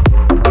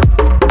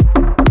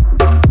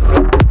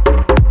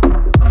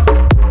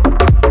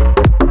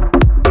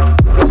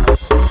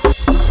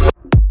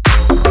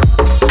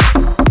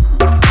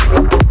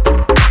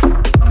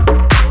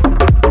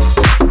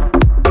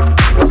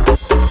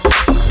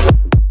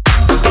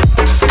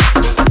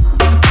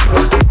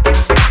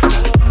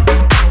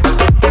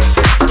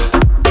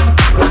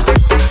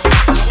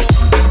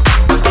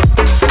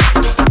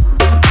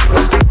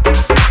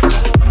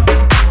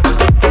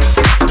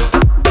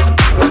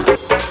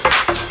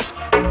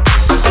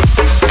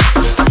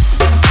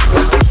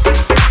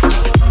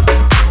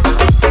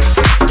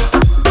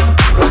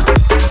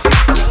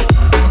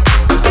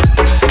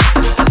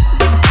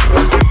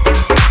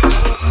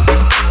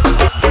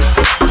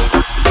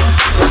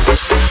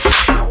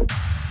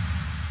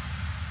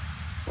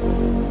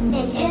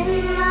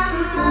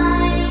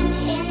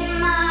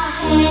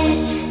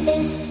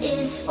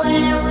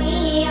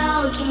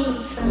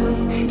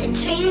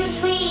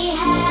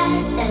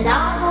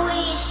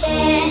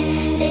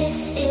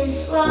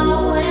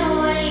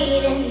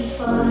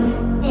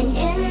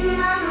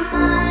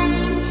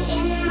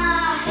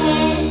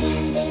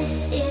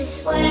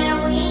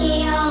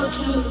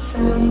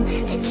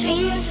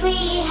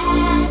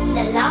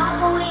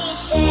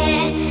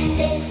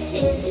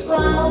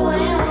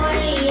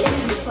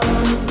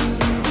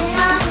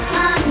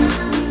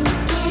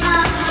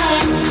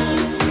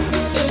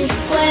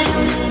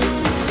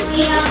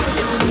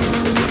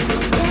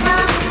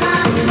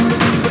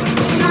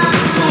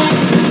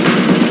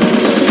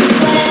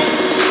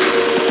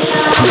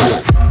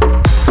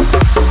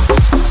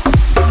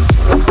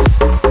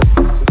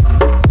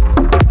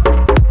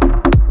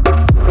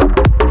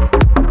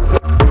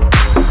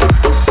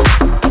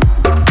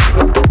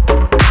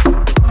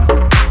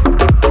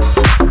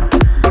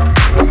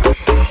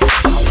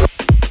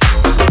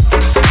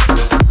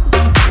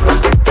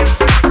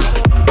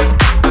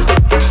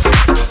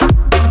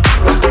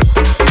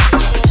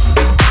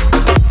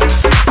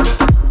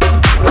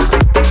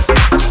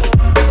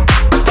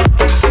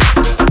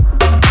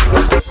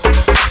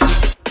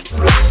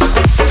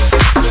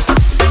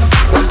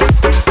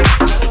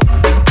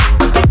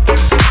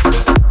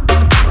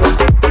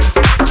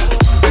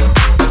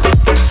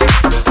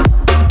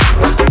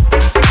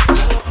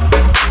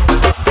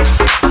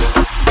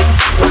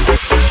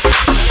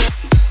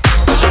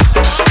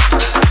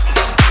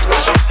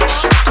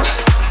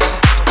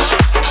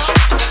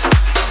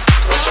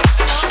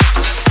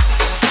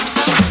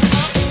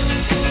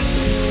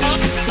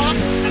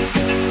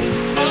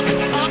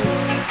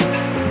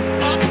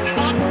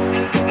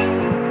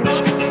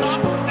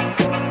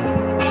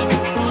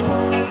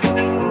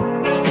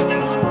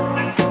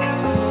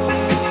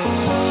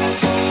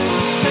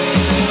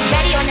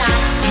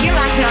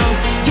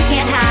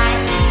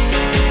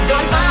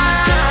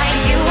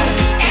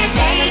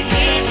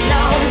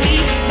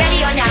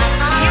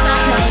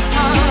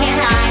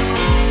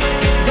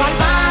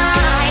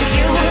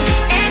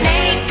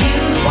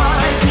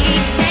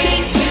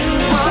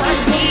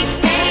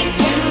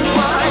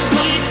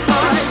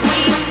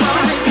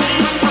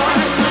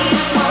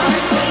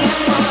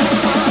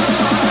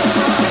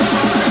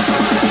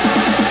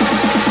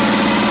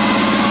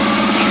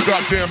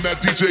 Damn,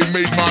 that DJ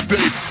made my day.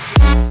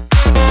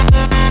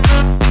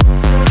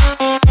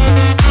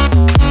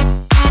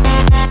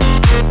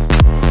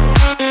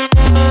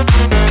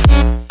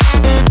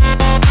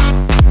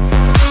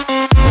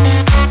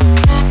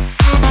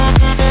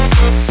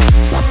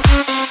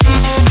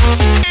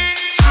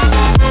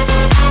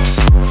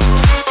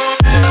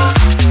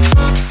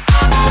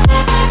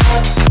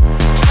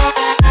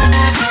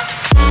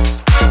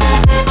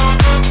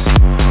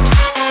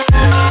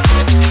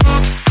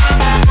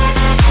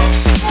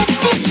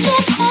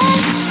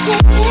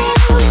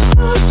 Sit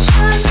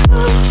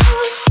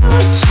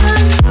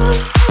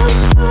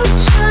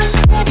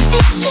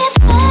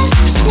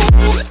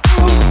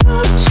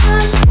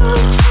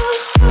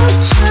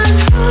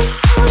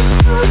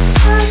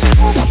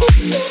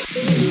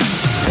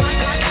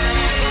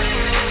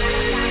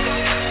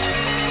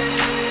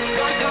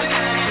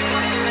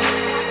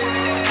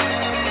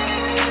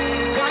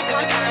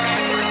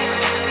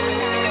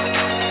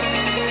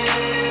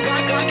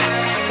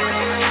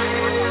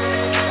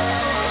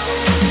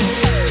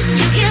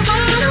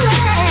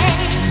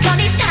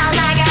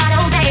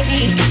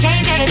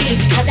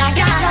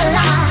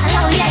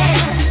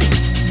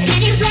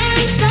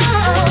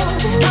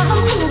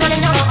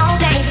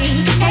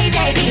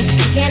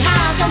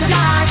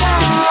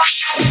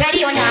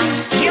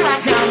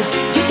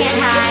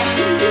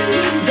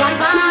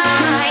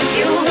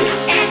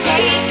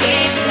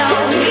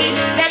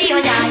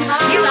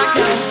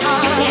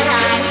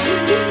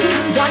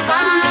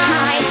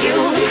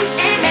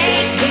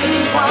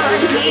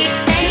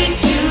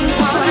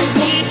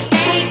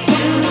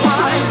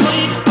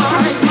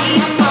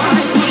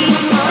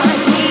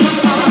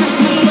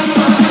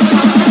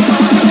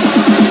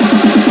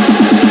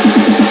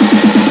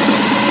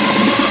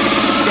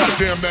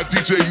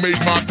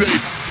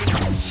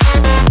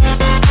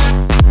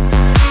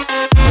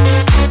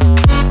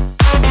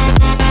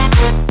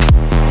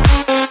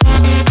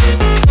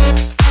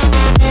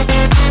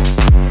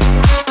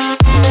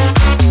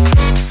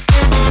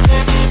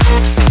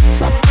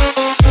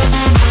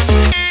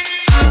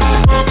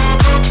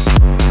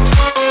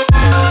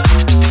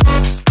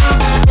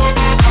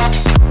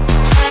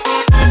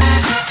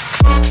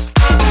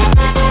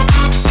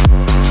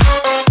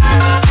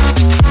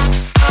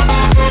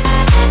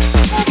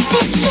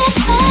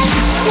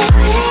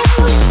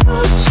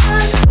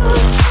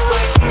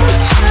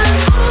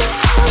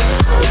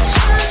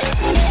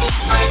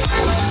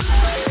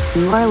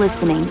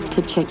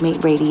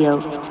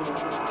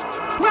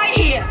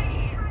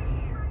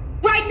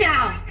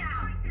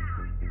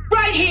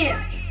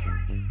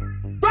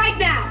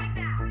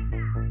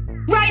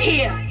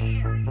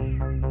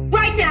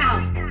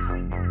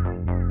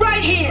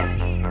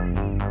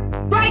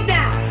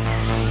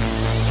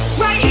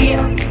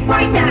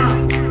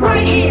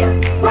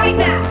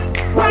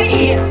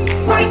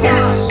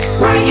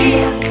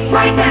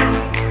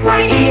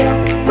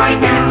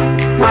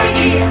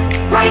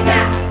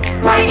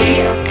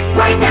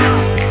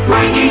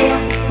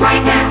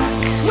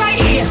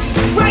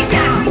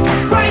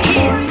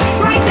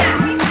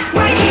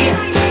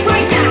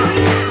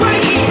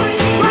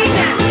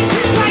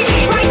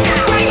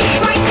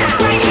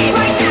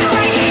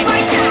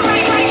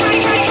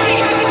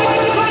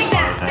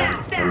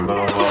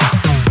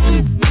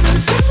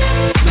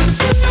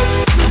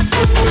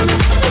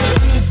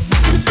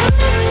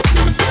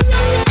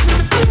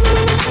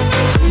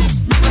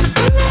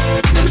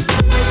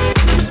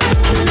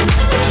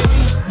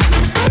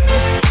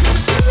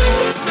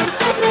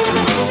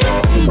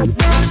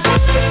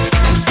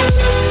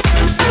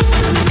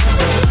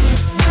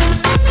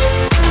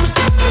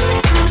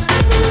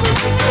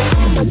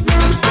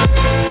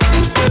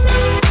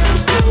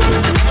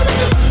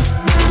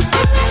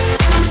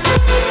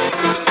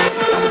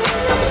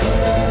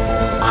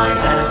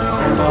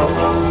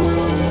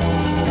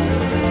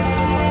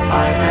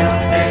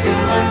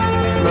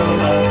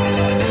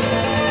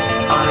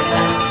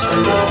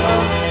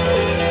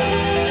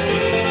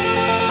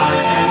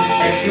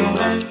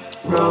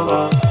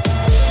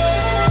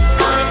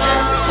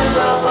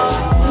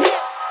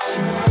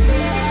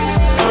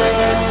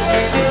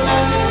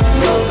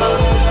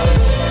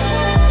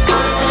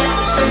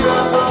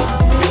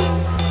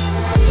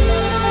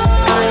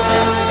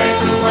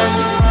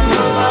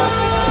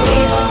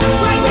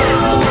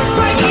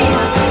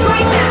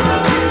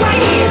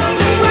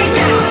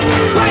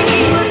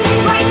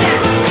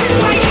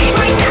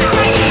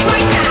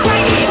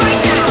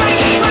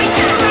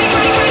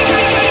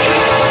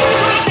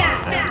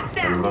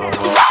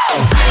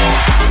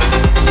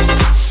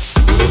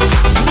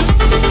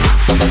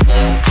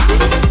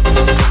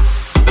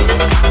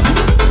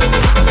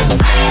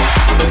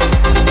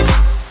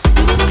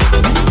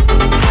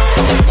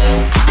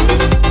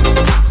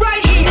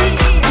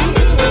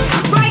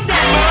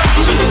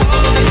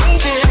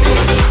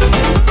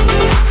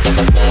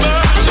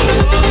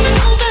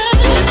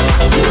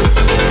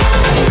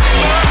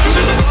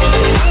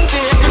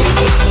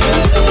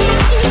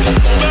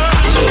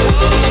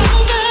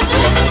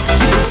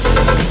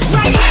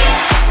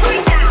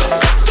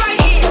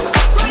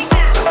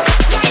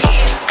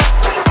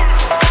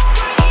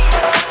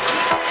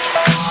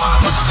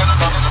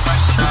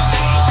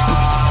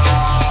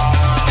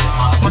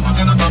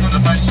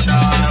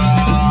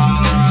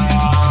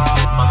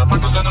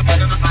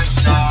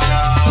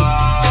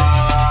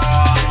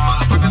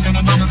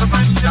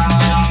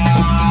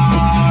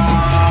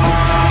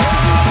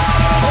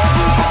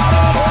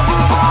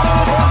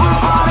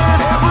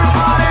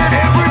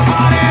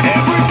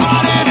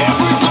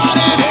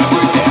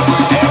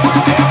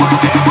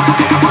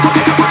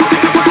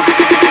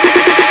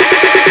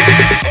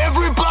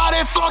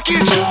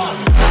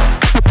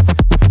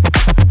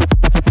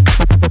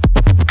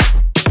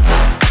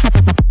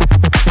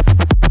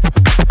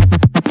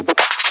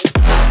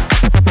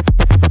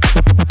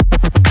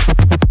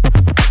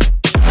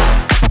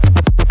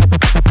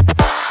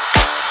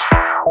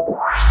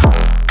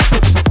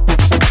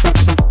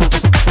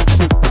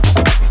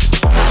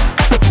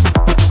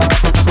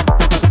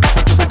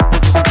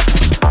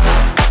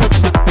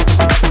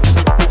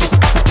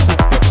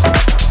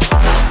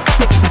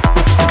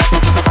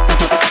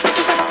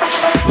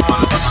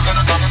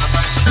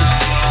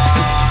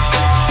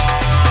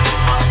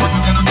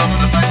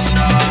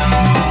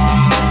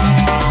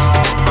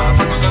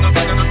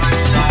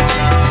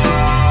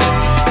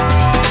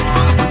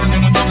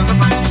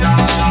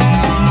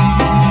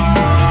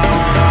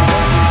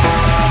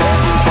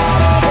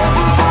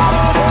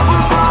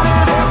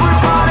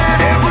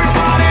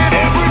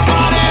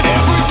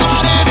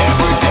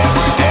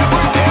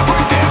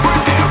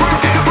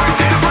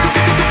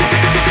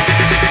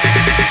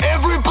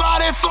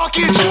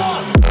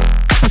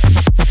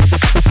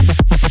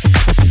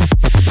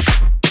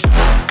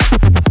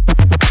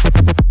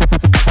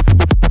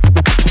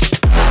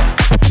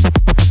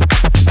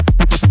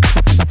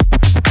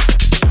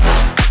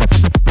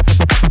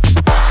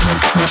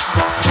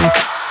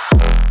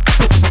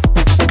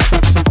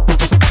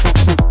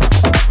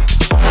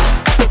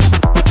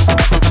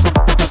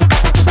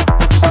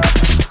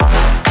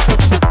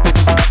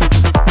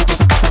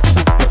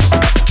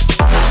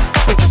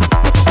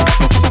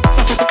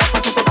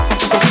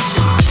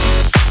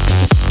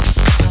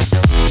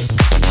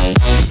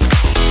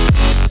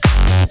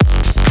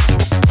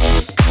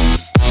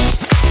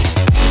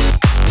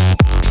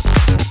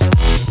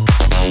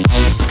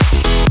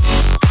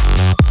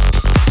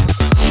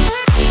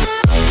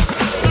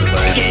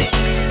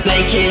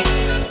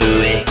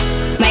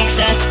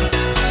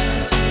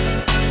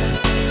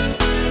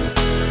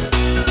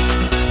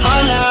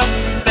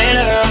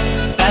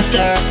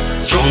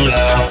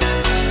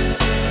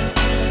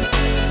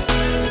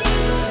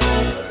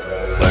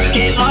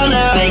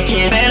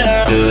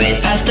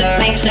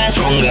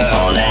stronger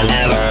more than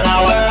ever.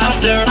 Hour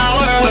after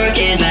hour, work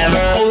is never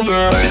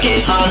over. Work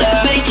it harder,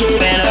 make it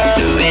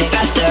better, do it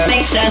faster,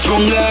 makes us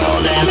stronger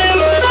more than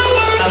ever.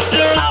 Hour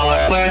after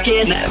hour, work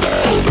is never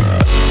over.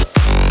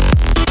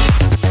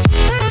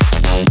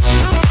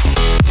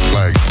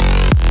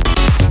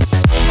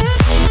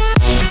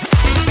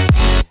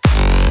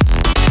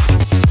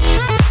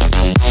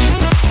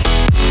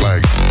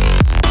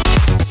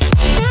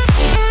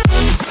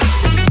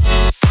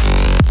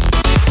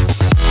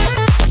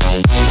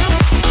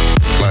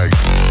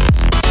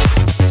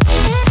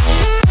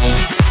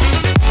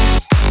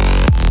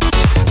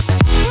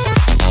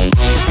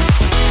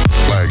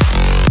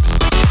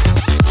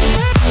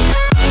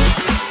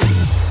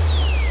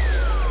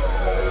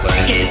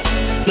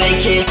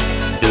 Make it,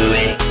 do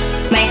it,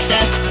 makes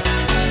us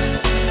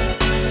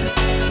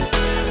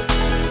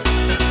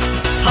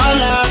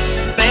harder,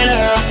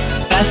 better,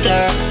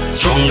 faster,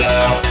 stronger.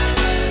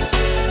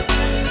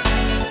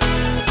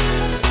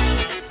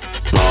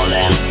 More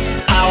than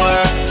hour,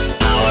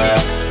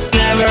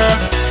 never,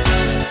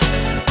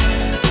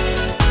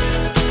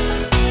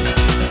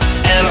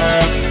 ever,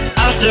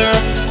 after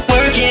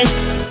work is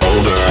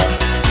over.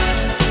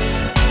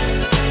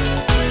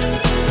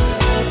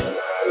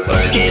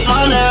 Work it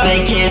harder,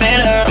 make it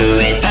better, do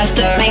it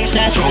faster, makes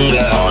us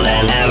stronger more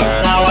than ever.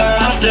 Hour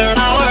after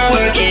hour,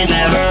 work is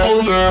never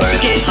over.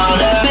 Work it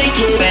harder, make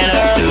it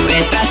better, do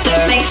it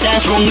faster, makes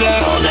us stronger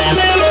more than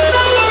ever.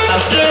 Hour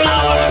after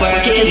hour,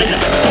 work is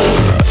never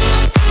over.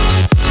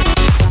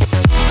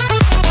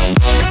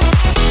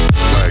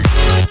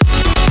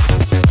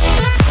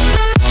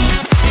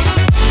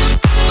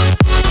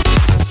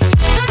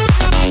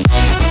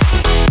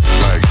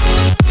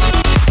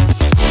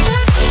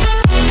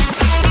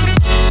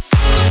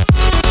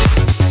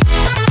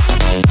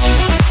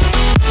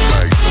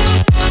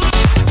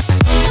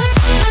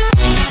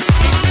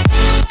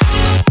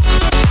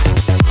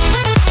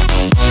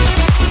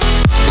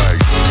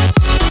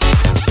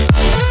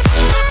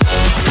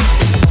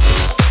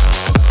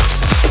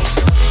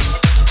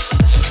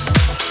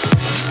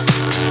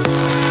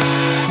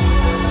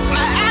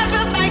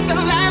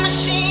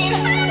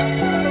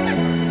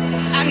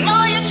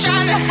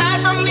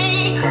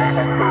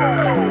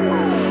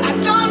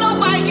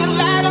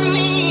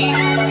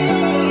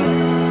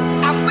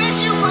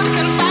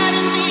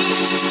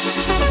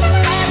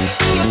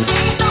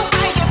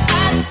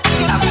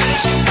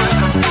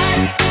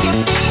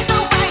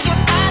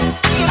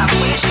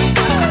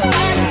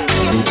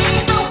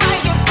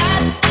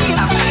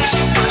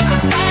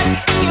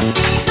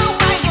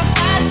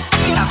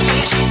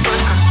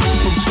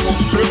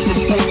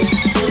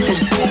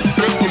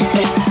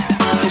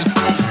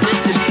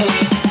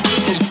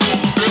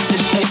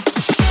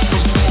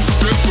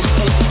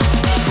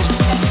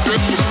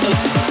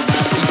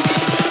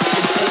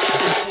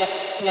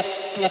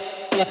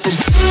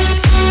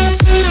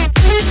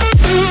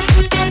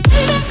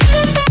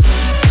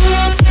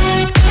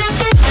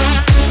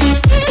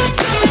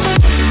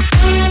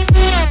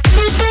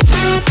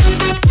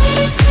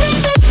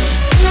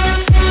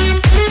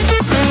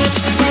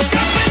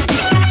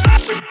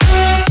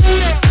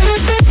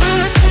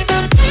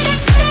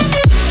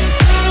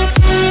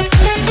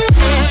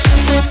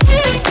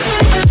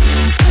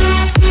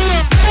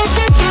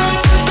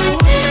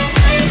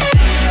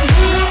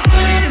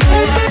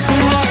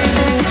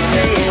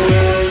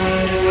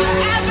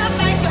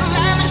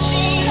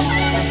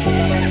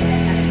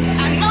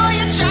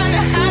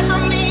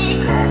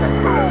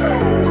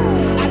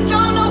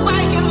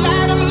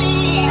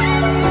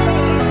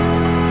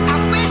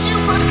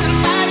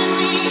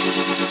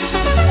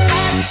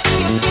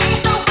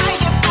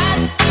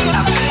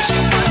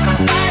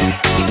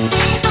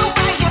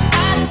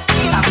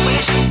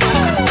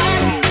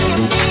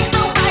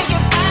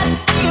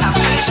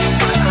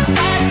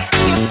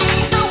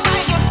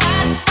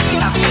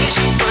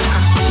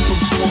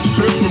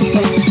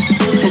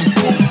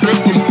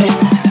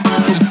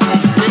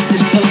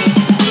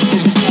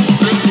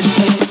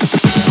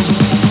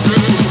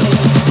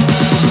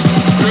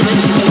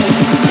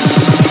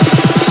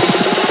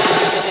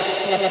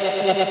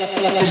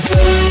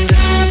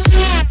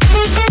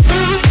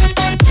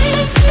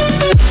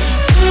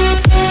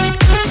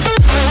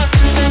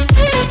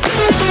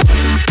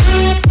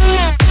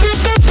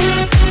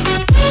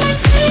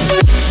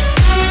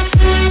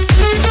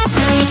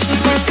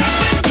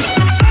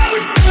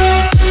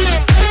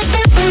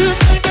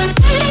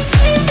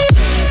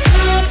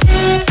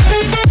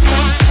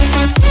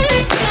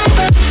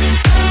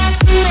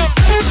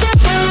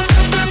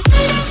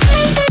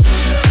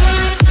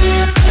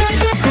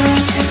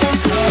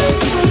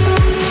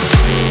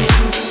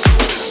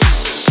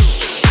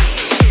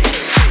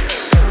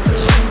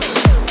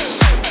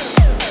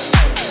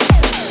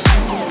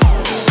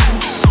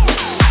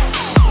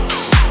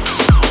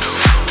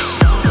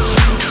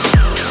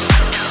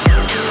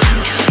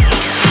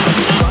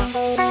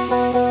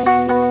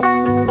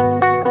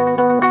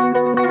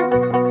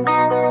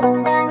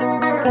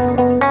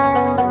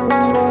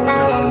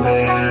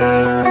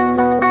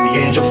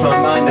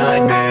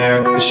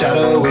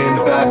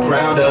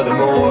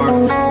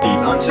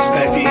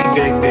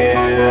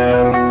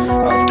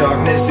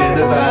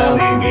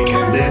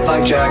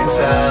 like Jack and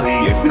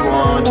Sally if we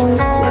want,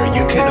 where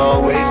you can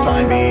always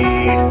find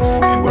me.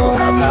 And we'll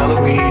have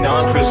Halloween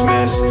on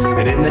Christmas,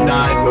 and in the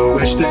night we'll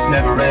wish this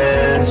never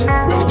ends.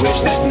 We'll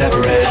wish this never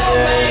ends. Don't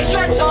waste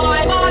your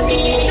time on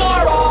me,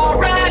 you're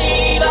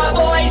already the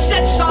voice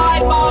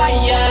inside my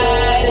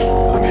head.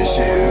 I miss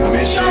you, I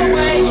miss you. Don't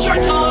waste your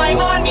time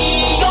on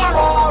me, you're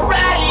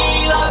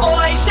already the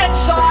voice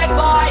inside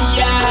my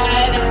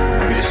head.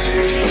 I miss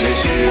you, I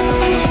miss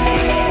you.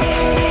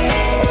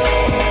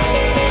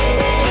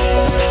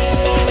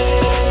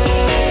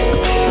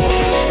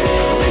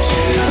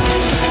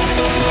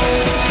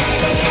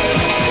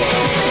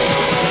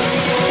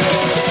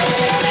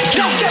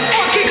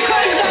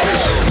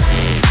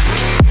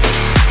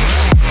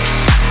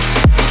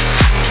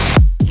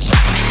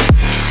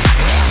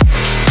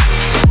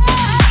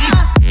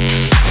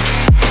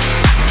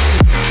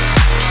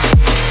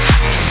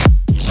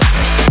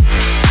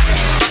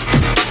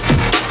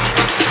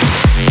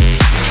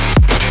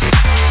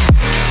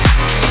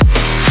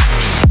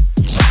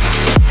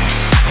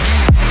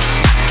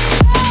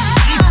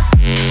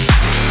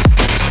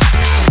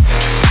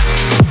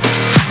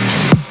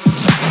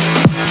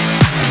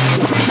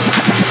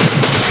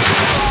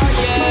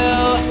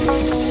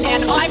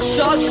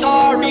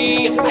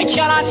 I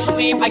cannot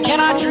sleep, I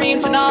cannot dream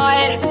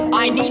tonight.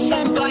 I need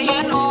somebody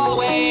and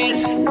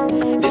always.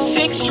 This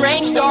sick,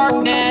 strange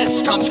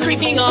darkness comes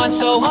creeping on,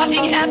 so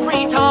haunting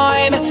every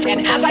time.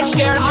 And as I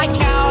stared, I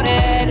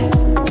counted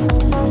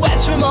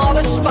webs from all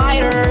the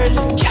spiders,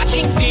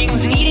 catching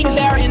things and eating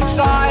their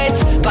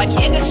insides. Like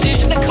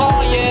indecision to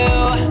call you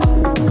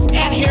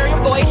and hear your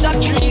voice of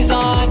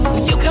treason.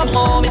 Will you come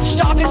home and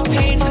stop this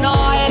pain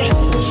tonight?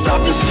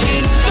 Stop this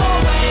pain.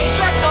 Don't waste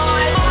your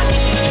time on me.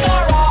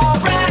 You're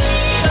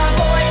already the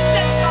voice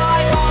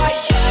inside my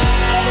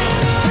head.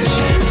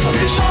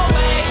 Don't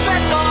waste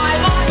your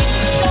time on me.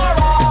 You're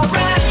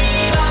already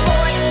the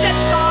voice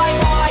inside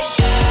my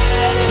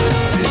head.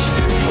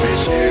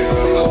 Miss you.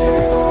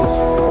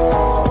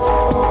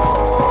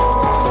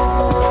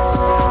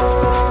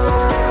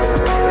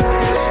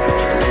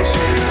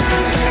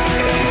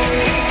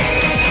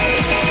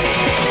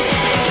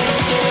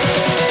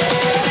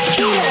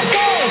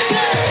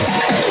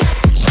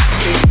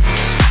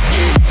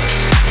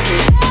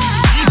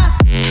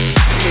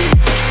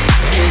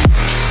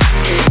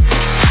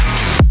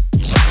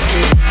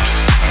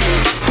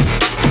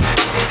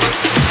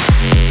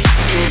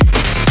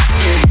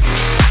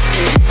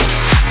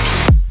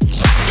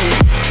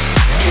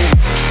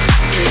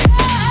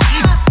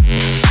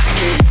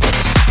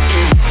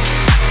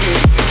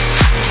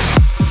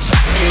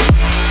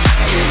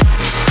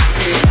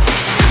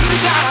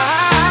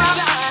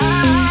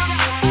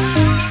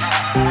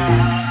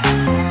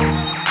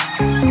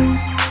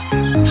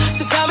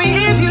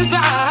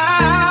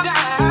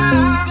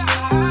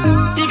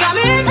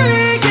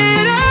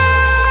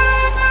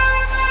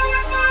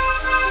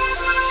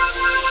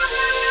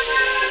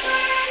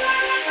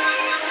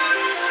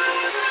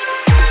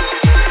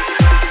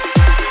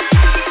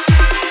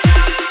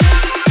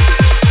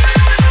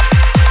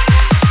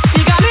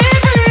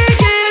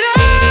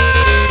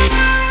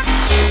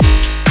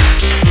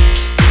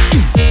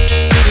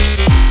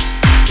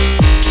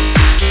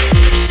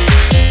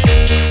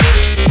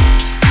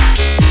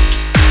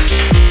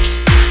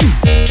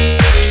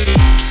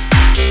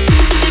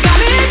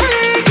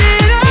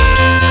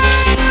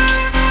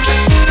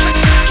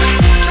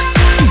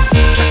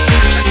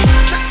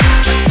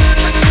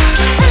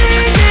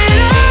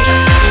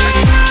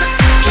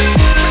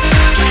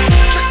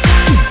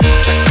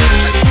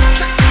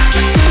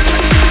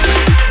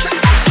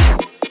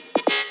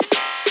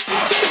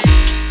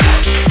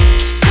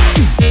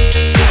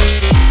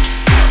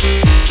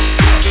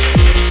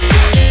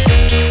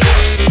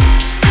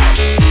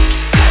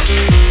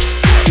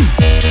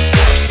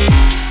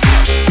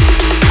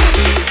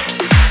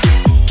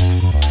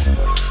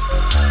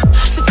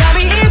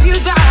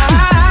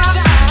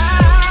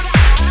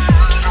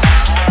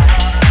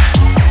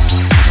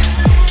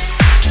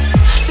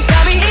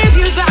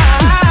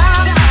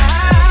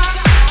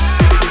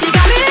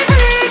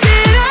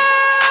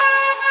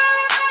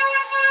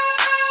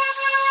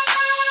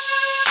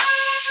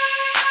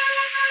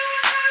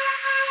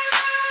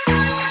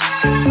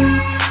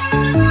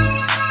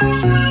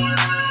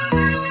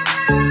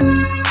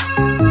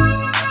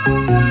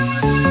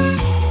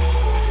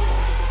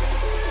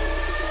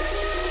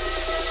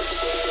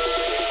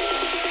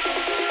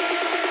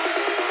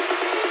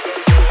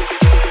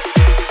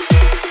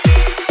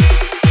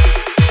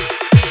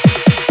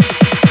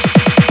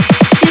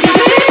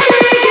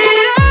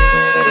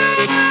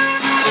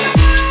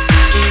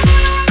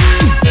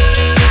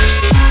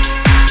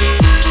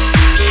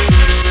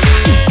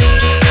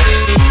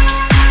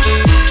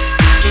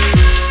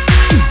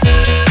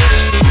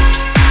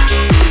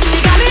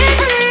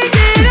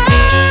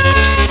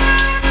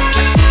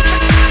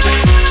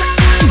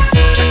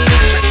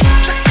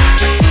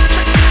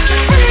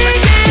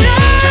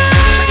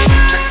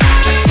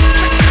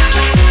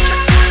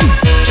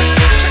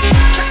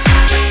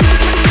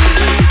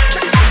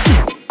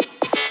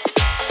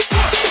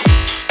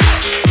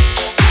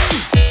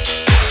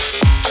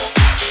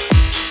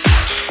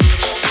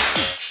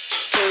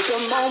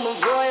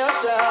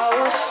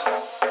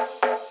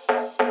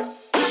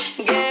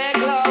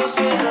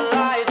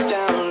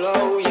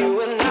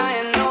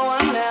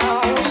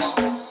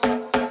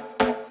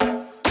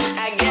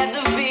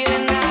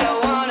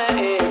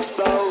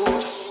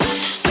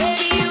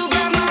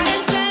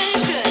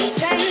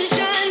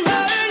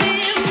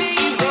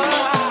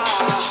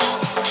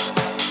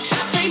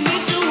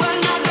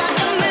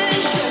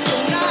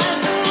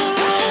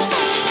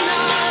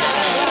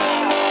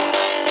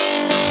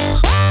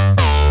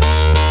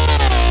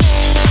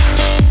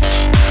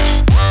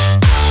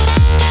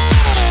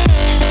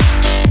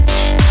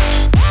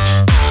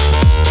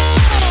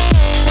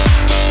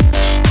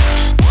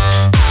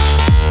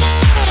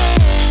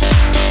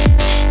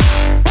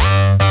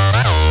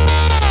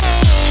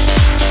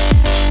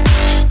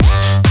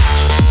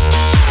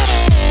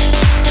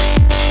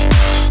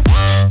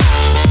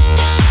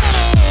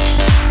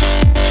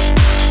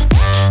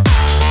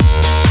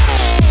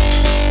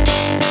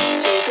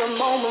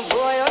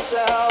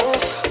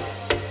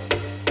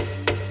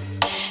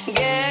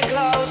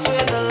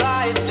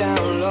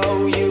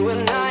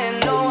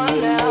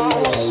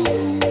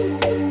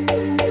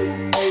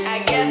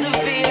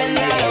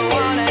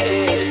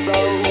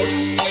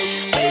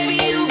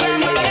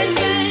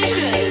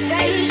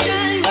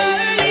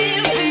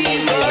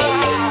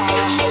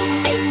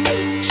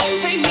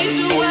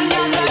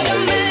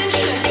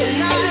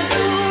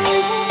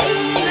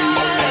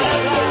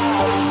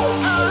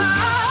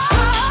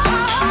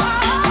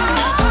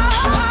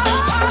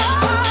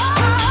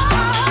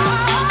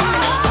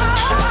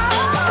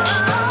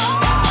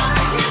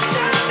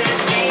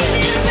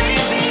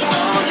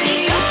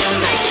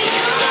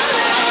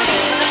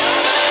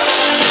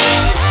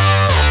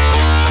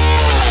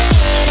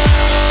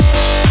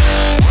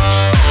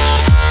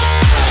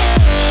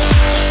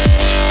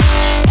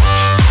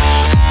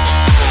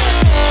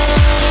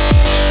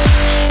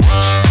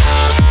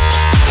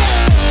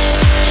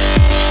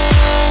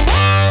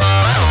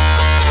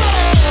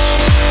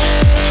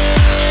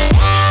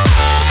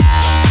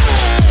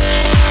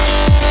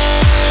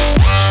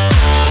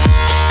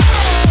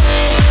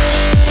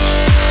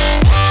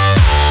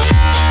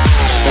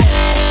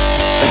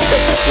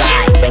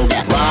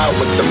 Ride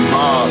with the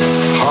mob,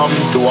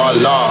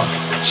 Alhamdulillah.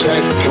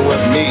 Check you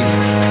and me,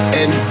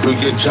 and do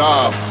your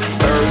job.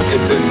 Bird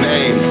is the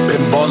name,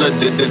 Ben Baller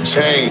did the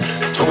chain.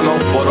 Tono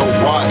for the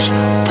watch,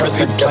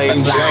 Prezi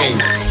plain Jane.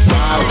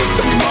 Ride with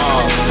the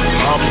mob,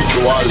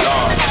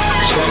 Alhamdulillah.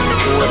 Check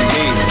you and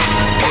me,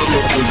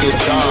 and do your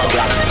job.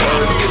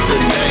 Bird is the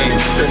name,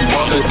 Ben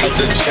Baller did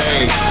the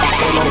chain.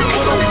 Tono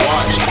for the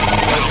watch,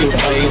 Prezi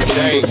plain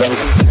Jane.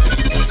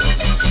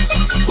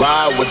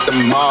 Ride with the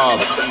mob,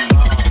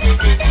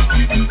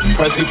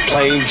 Prezi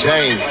plain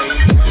Jane.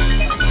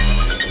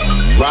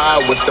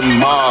 Ride with the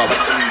mob,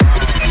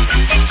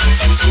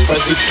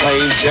 Prezi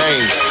plain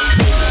Jane.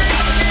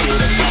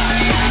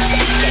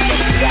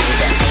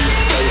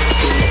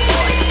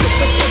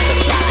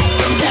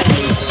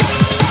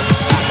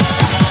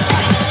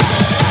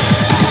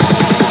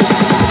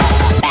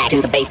 Back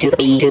to the bass, to the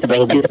beat, to the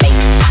bring, to the bass.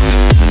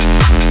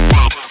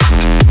 Back,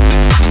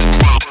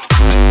 back,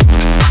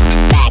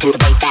 back to the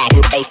bass, back to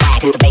the bass, back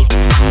to the bass.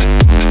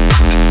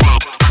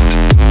 Back,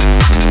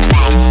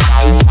 back,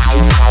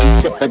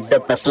 super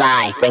duper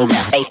fly, bring the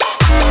bass.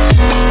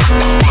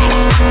 Back,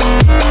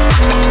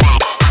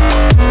 back,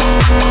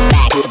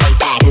 back to the bass,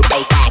 back to the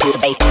bass, back to the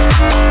bass.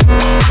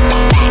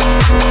 Back,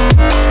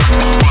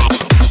 back,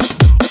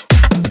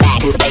 back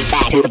to the bass,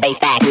 back to the bass,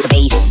 back to the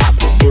bass. Up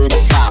to the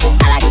top,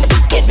 I like the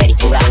beat, get ready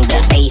to run the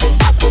bass.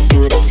 Up to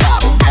the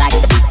top, I like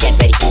the beat, get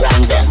ready to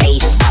run the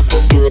bass. Up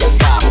to the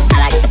top, I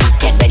like the beat,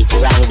 get ready to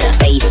run the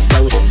bass.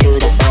 Goes to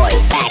the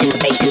boys, back to the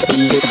bass, to the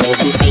beat, to the bring,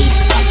 to the bass.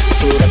 Up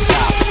to the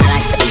top, I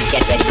like the beat,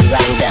 get ready to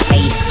run the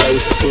bass.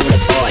 Goes to the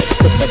boys,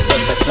 super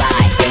duper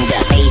fly, bring the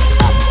bass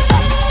up,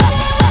 up, up,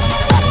 up,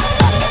 up,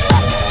 up, up,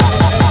 up,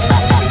 up, up, up,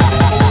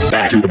 up, up,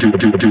 back to the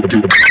bass.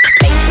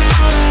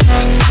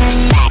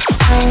 Back,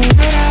 back,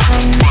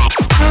 back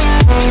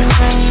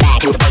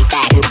to the bass,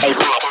 back to the bass, back,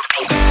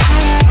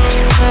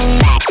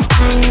 back,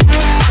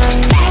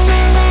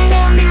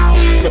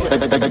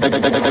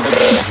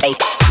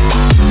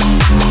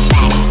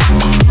 back, super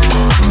bass.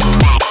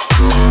 Back, back,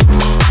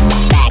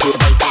 back to the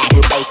bass, back to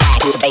the bass, back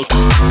to the bass.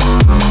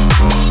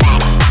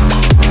 Back,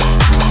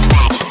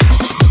 back,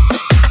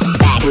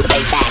 back to the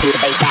bass, back to the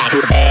bass, back to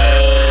the bass.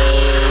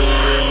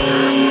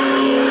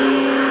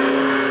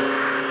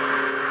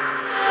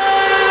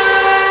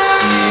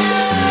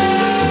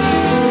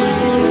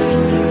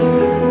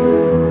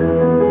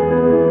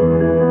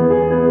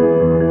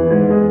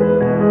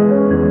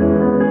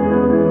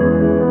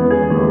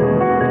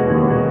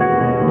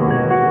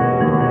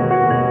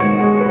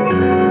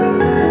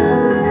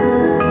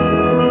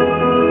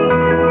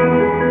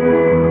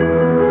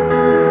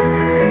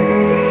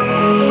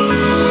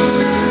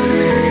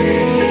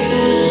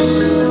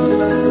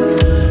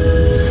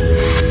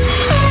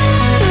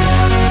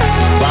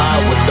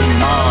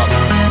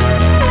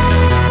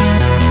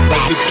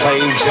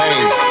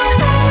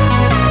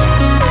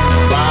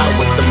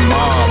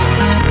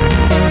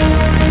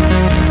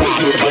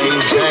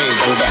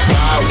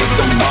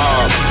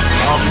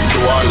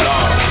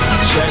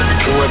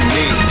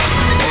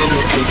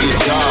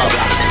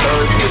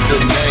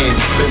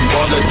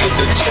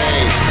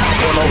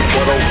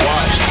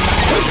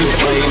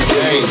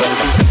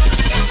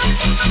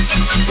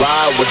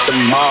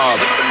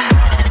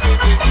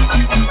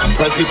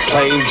 Prezi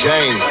plain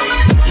Jane.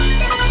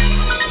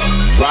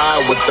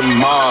 Ride with the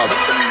mob.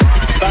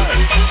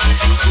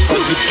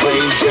 Prezi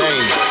plain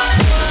Jane.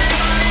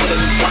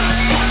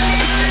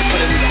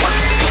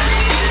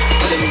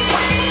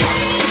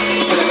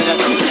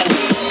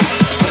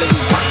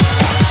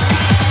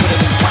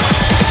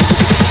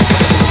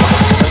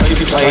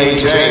 Prezi plain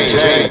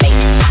Jane.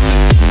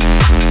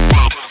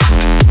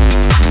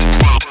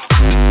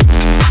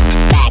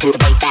 Back to the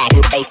bass, back to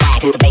the bass, back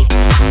to the bass.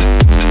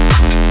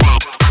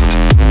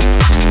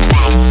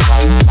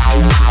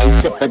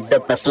 Super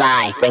duper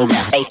fly, bring the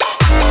bass. Back,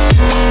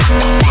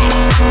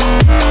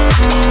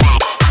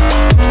 back,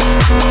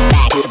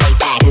 back to the bass,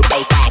 back to the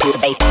bass, back to the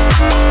bass.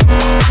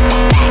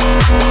 Back,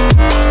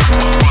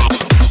 back,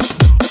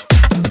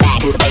 back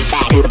to the bass,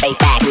 back to the bass,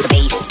 back to the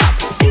bass. Up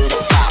to the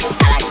top,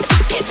 I like the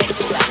beat, get ready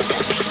to rock the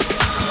bass.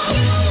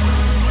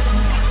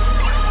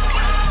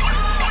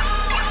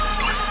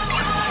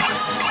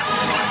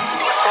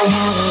 I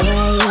have a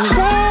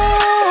reason,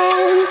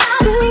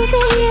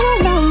 losing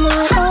it on my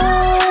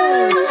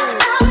own.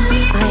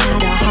 I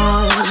had a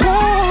hard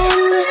day,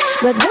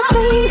 but the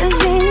pain has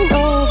been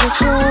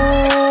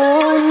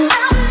overthrown.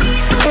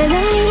 And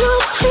I ain't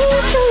not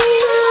sleeping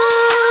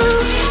now,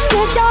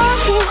 the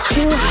dark is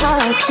too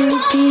hard to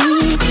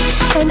beat.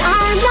 And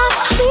I'm not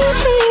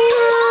sleeping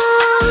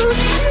now,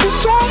 the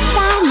strength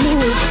I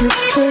need to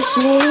push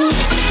me.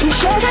 You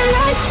show the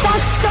lights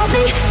that stop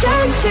me,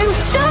 turn to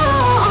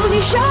stone.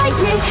 You shine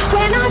me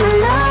when I'm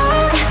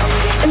alone.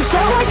 And so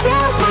I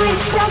tell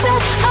myself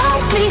that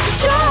I'll be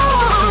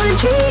strong. And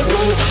treat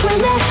me when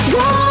they're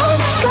gone.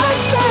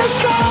 'Cause they're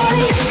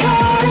calling,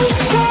 calling,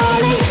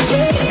 calling.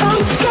 Keep on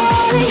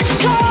calling,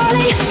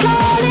 calling,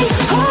 calling.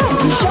 Oh,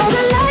 you show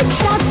the lights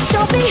that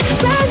stop me,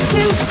 turn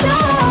to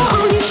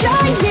stone. You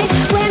shine me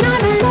when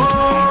I'm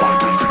alone.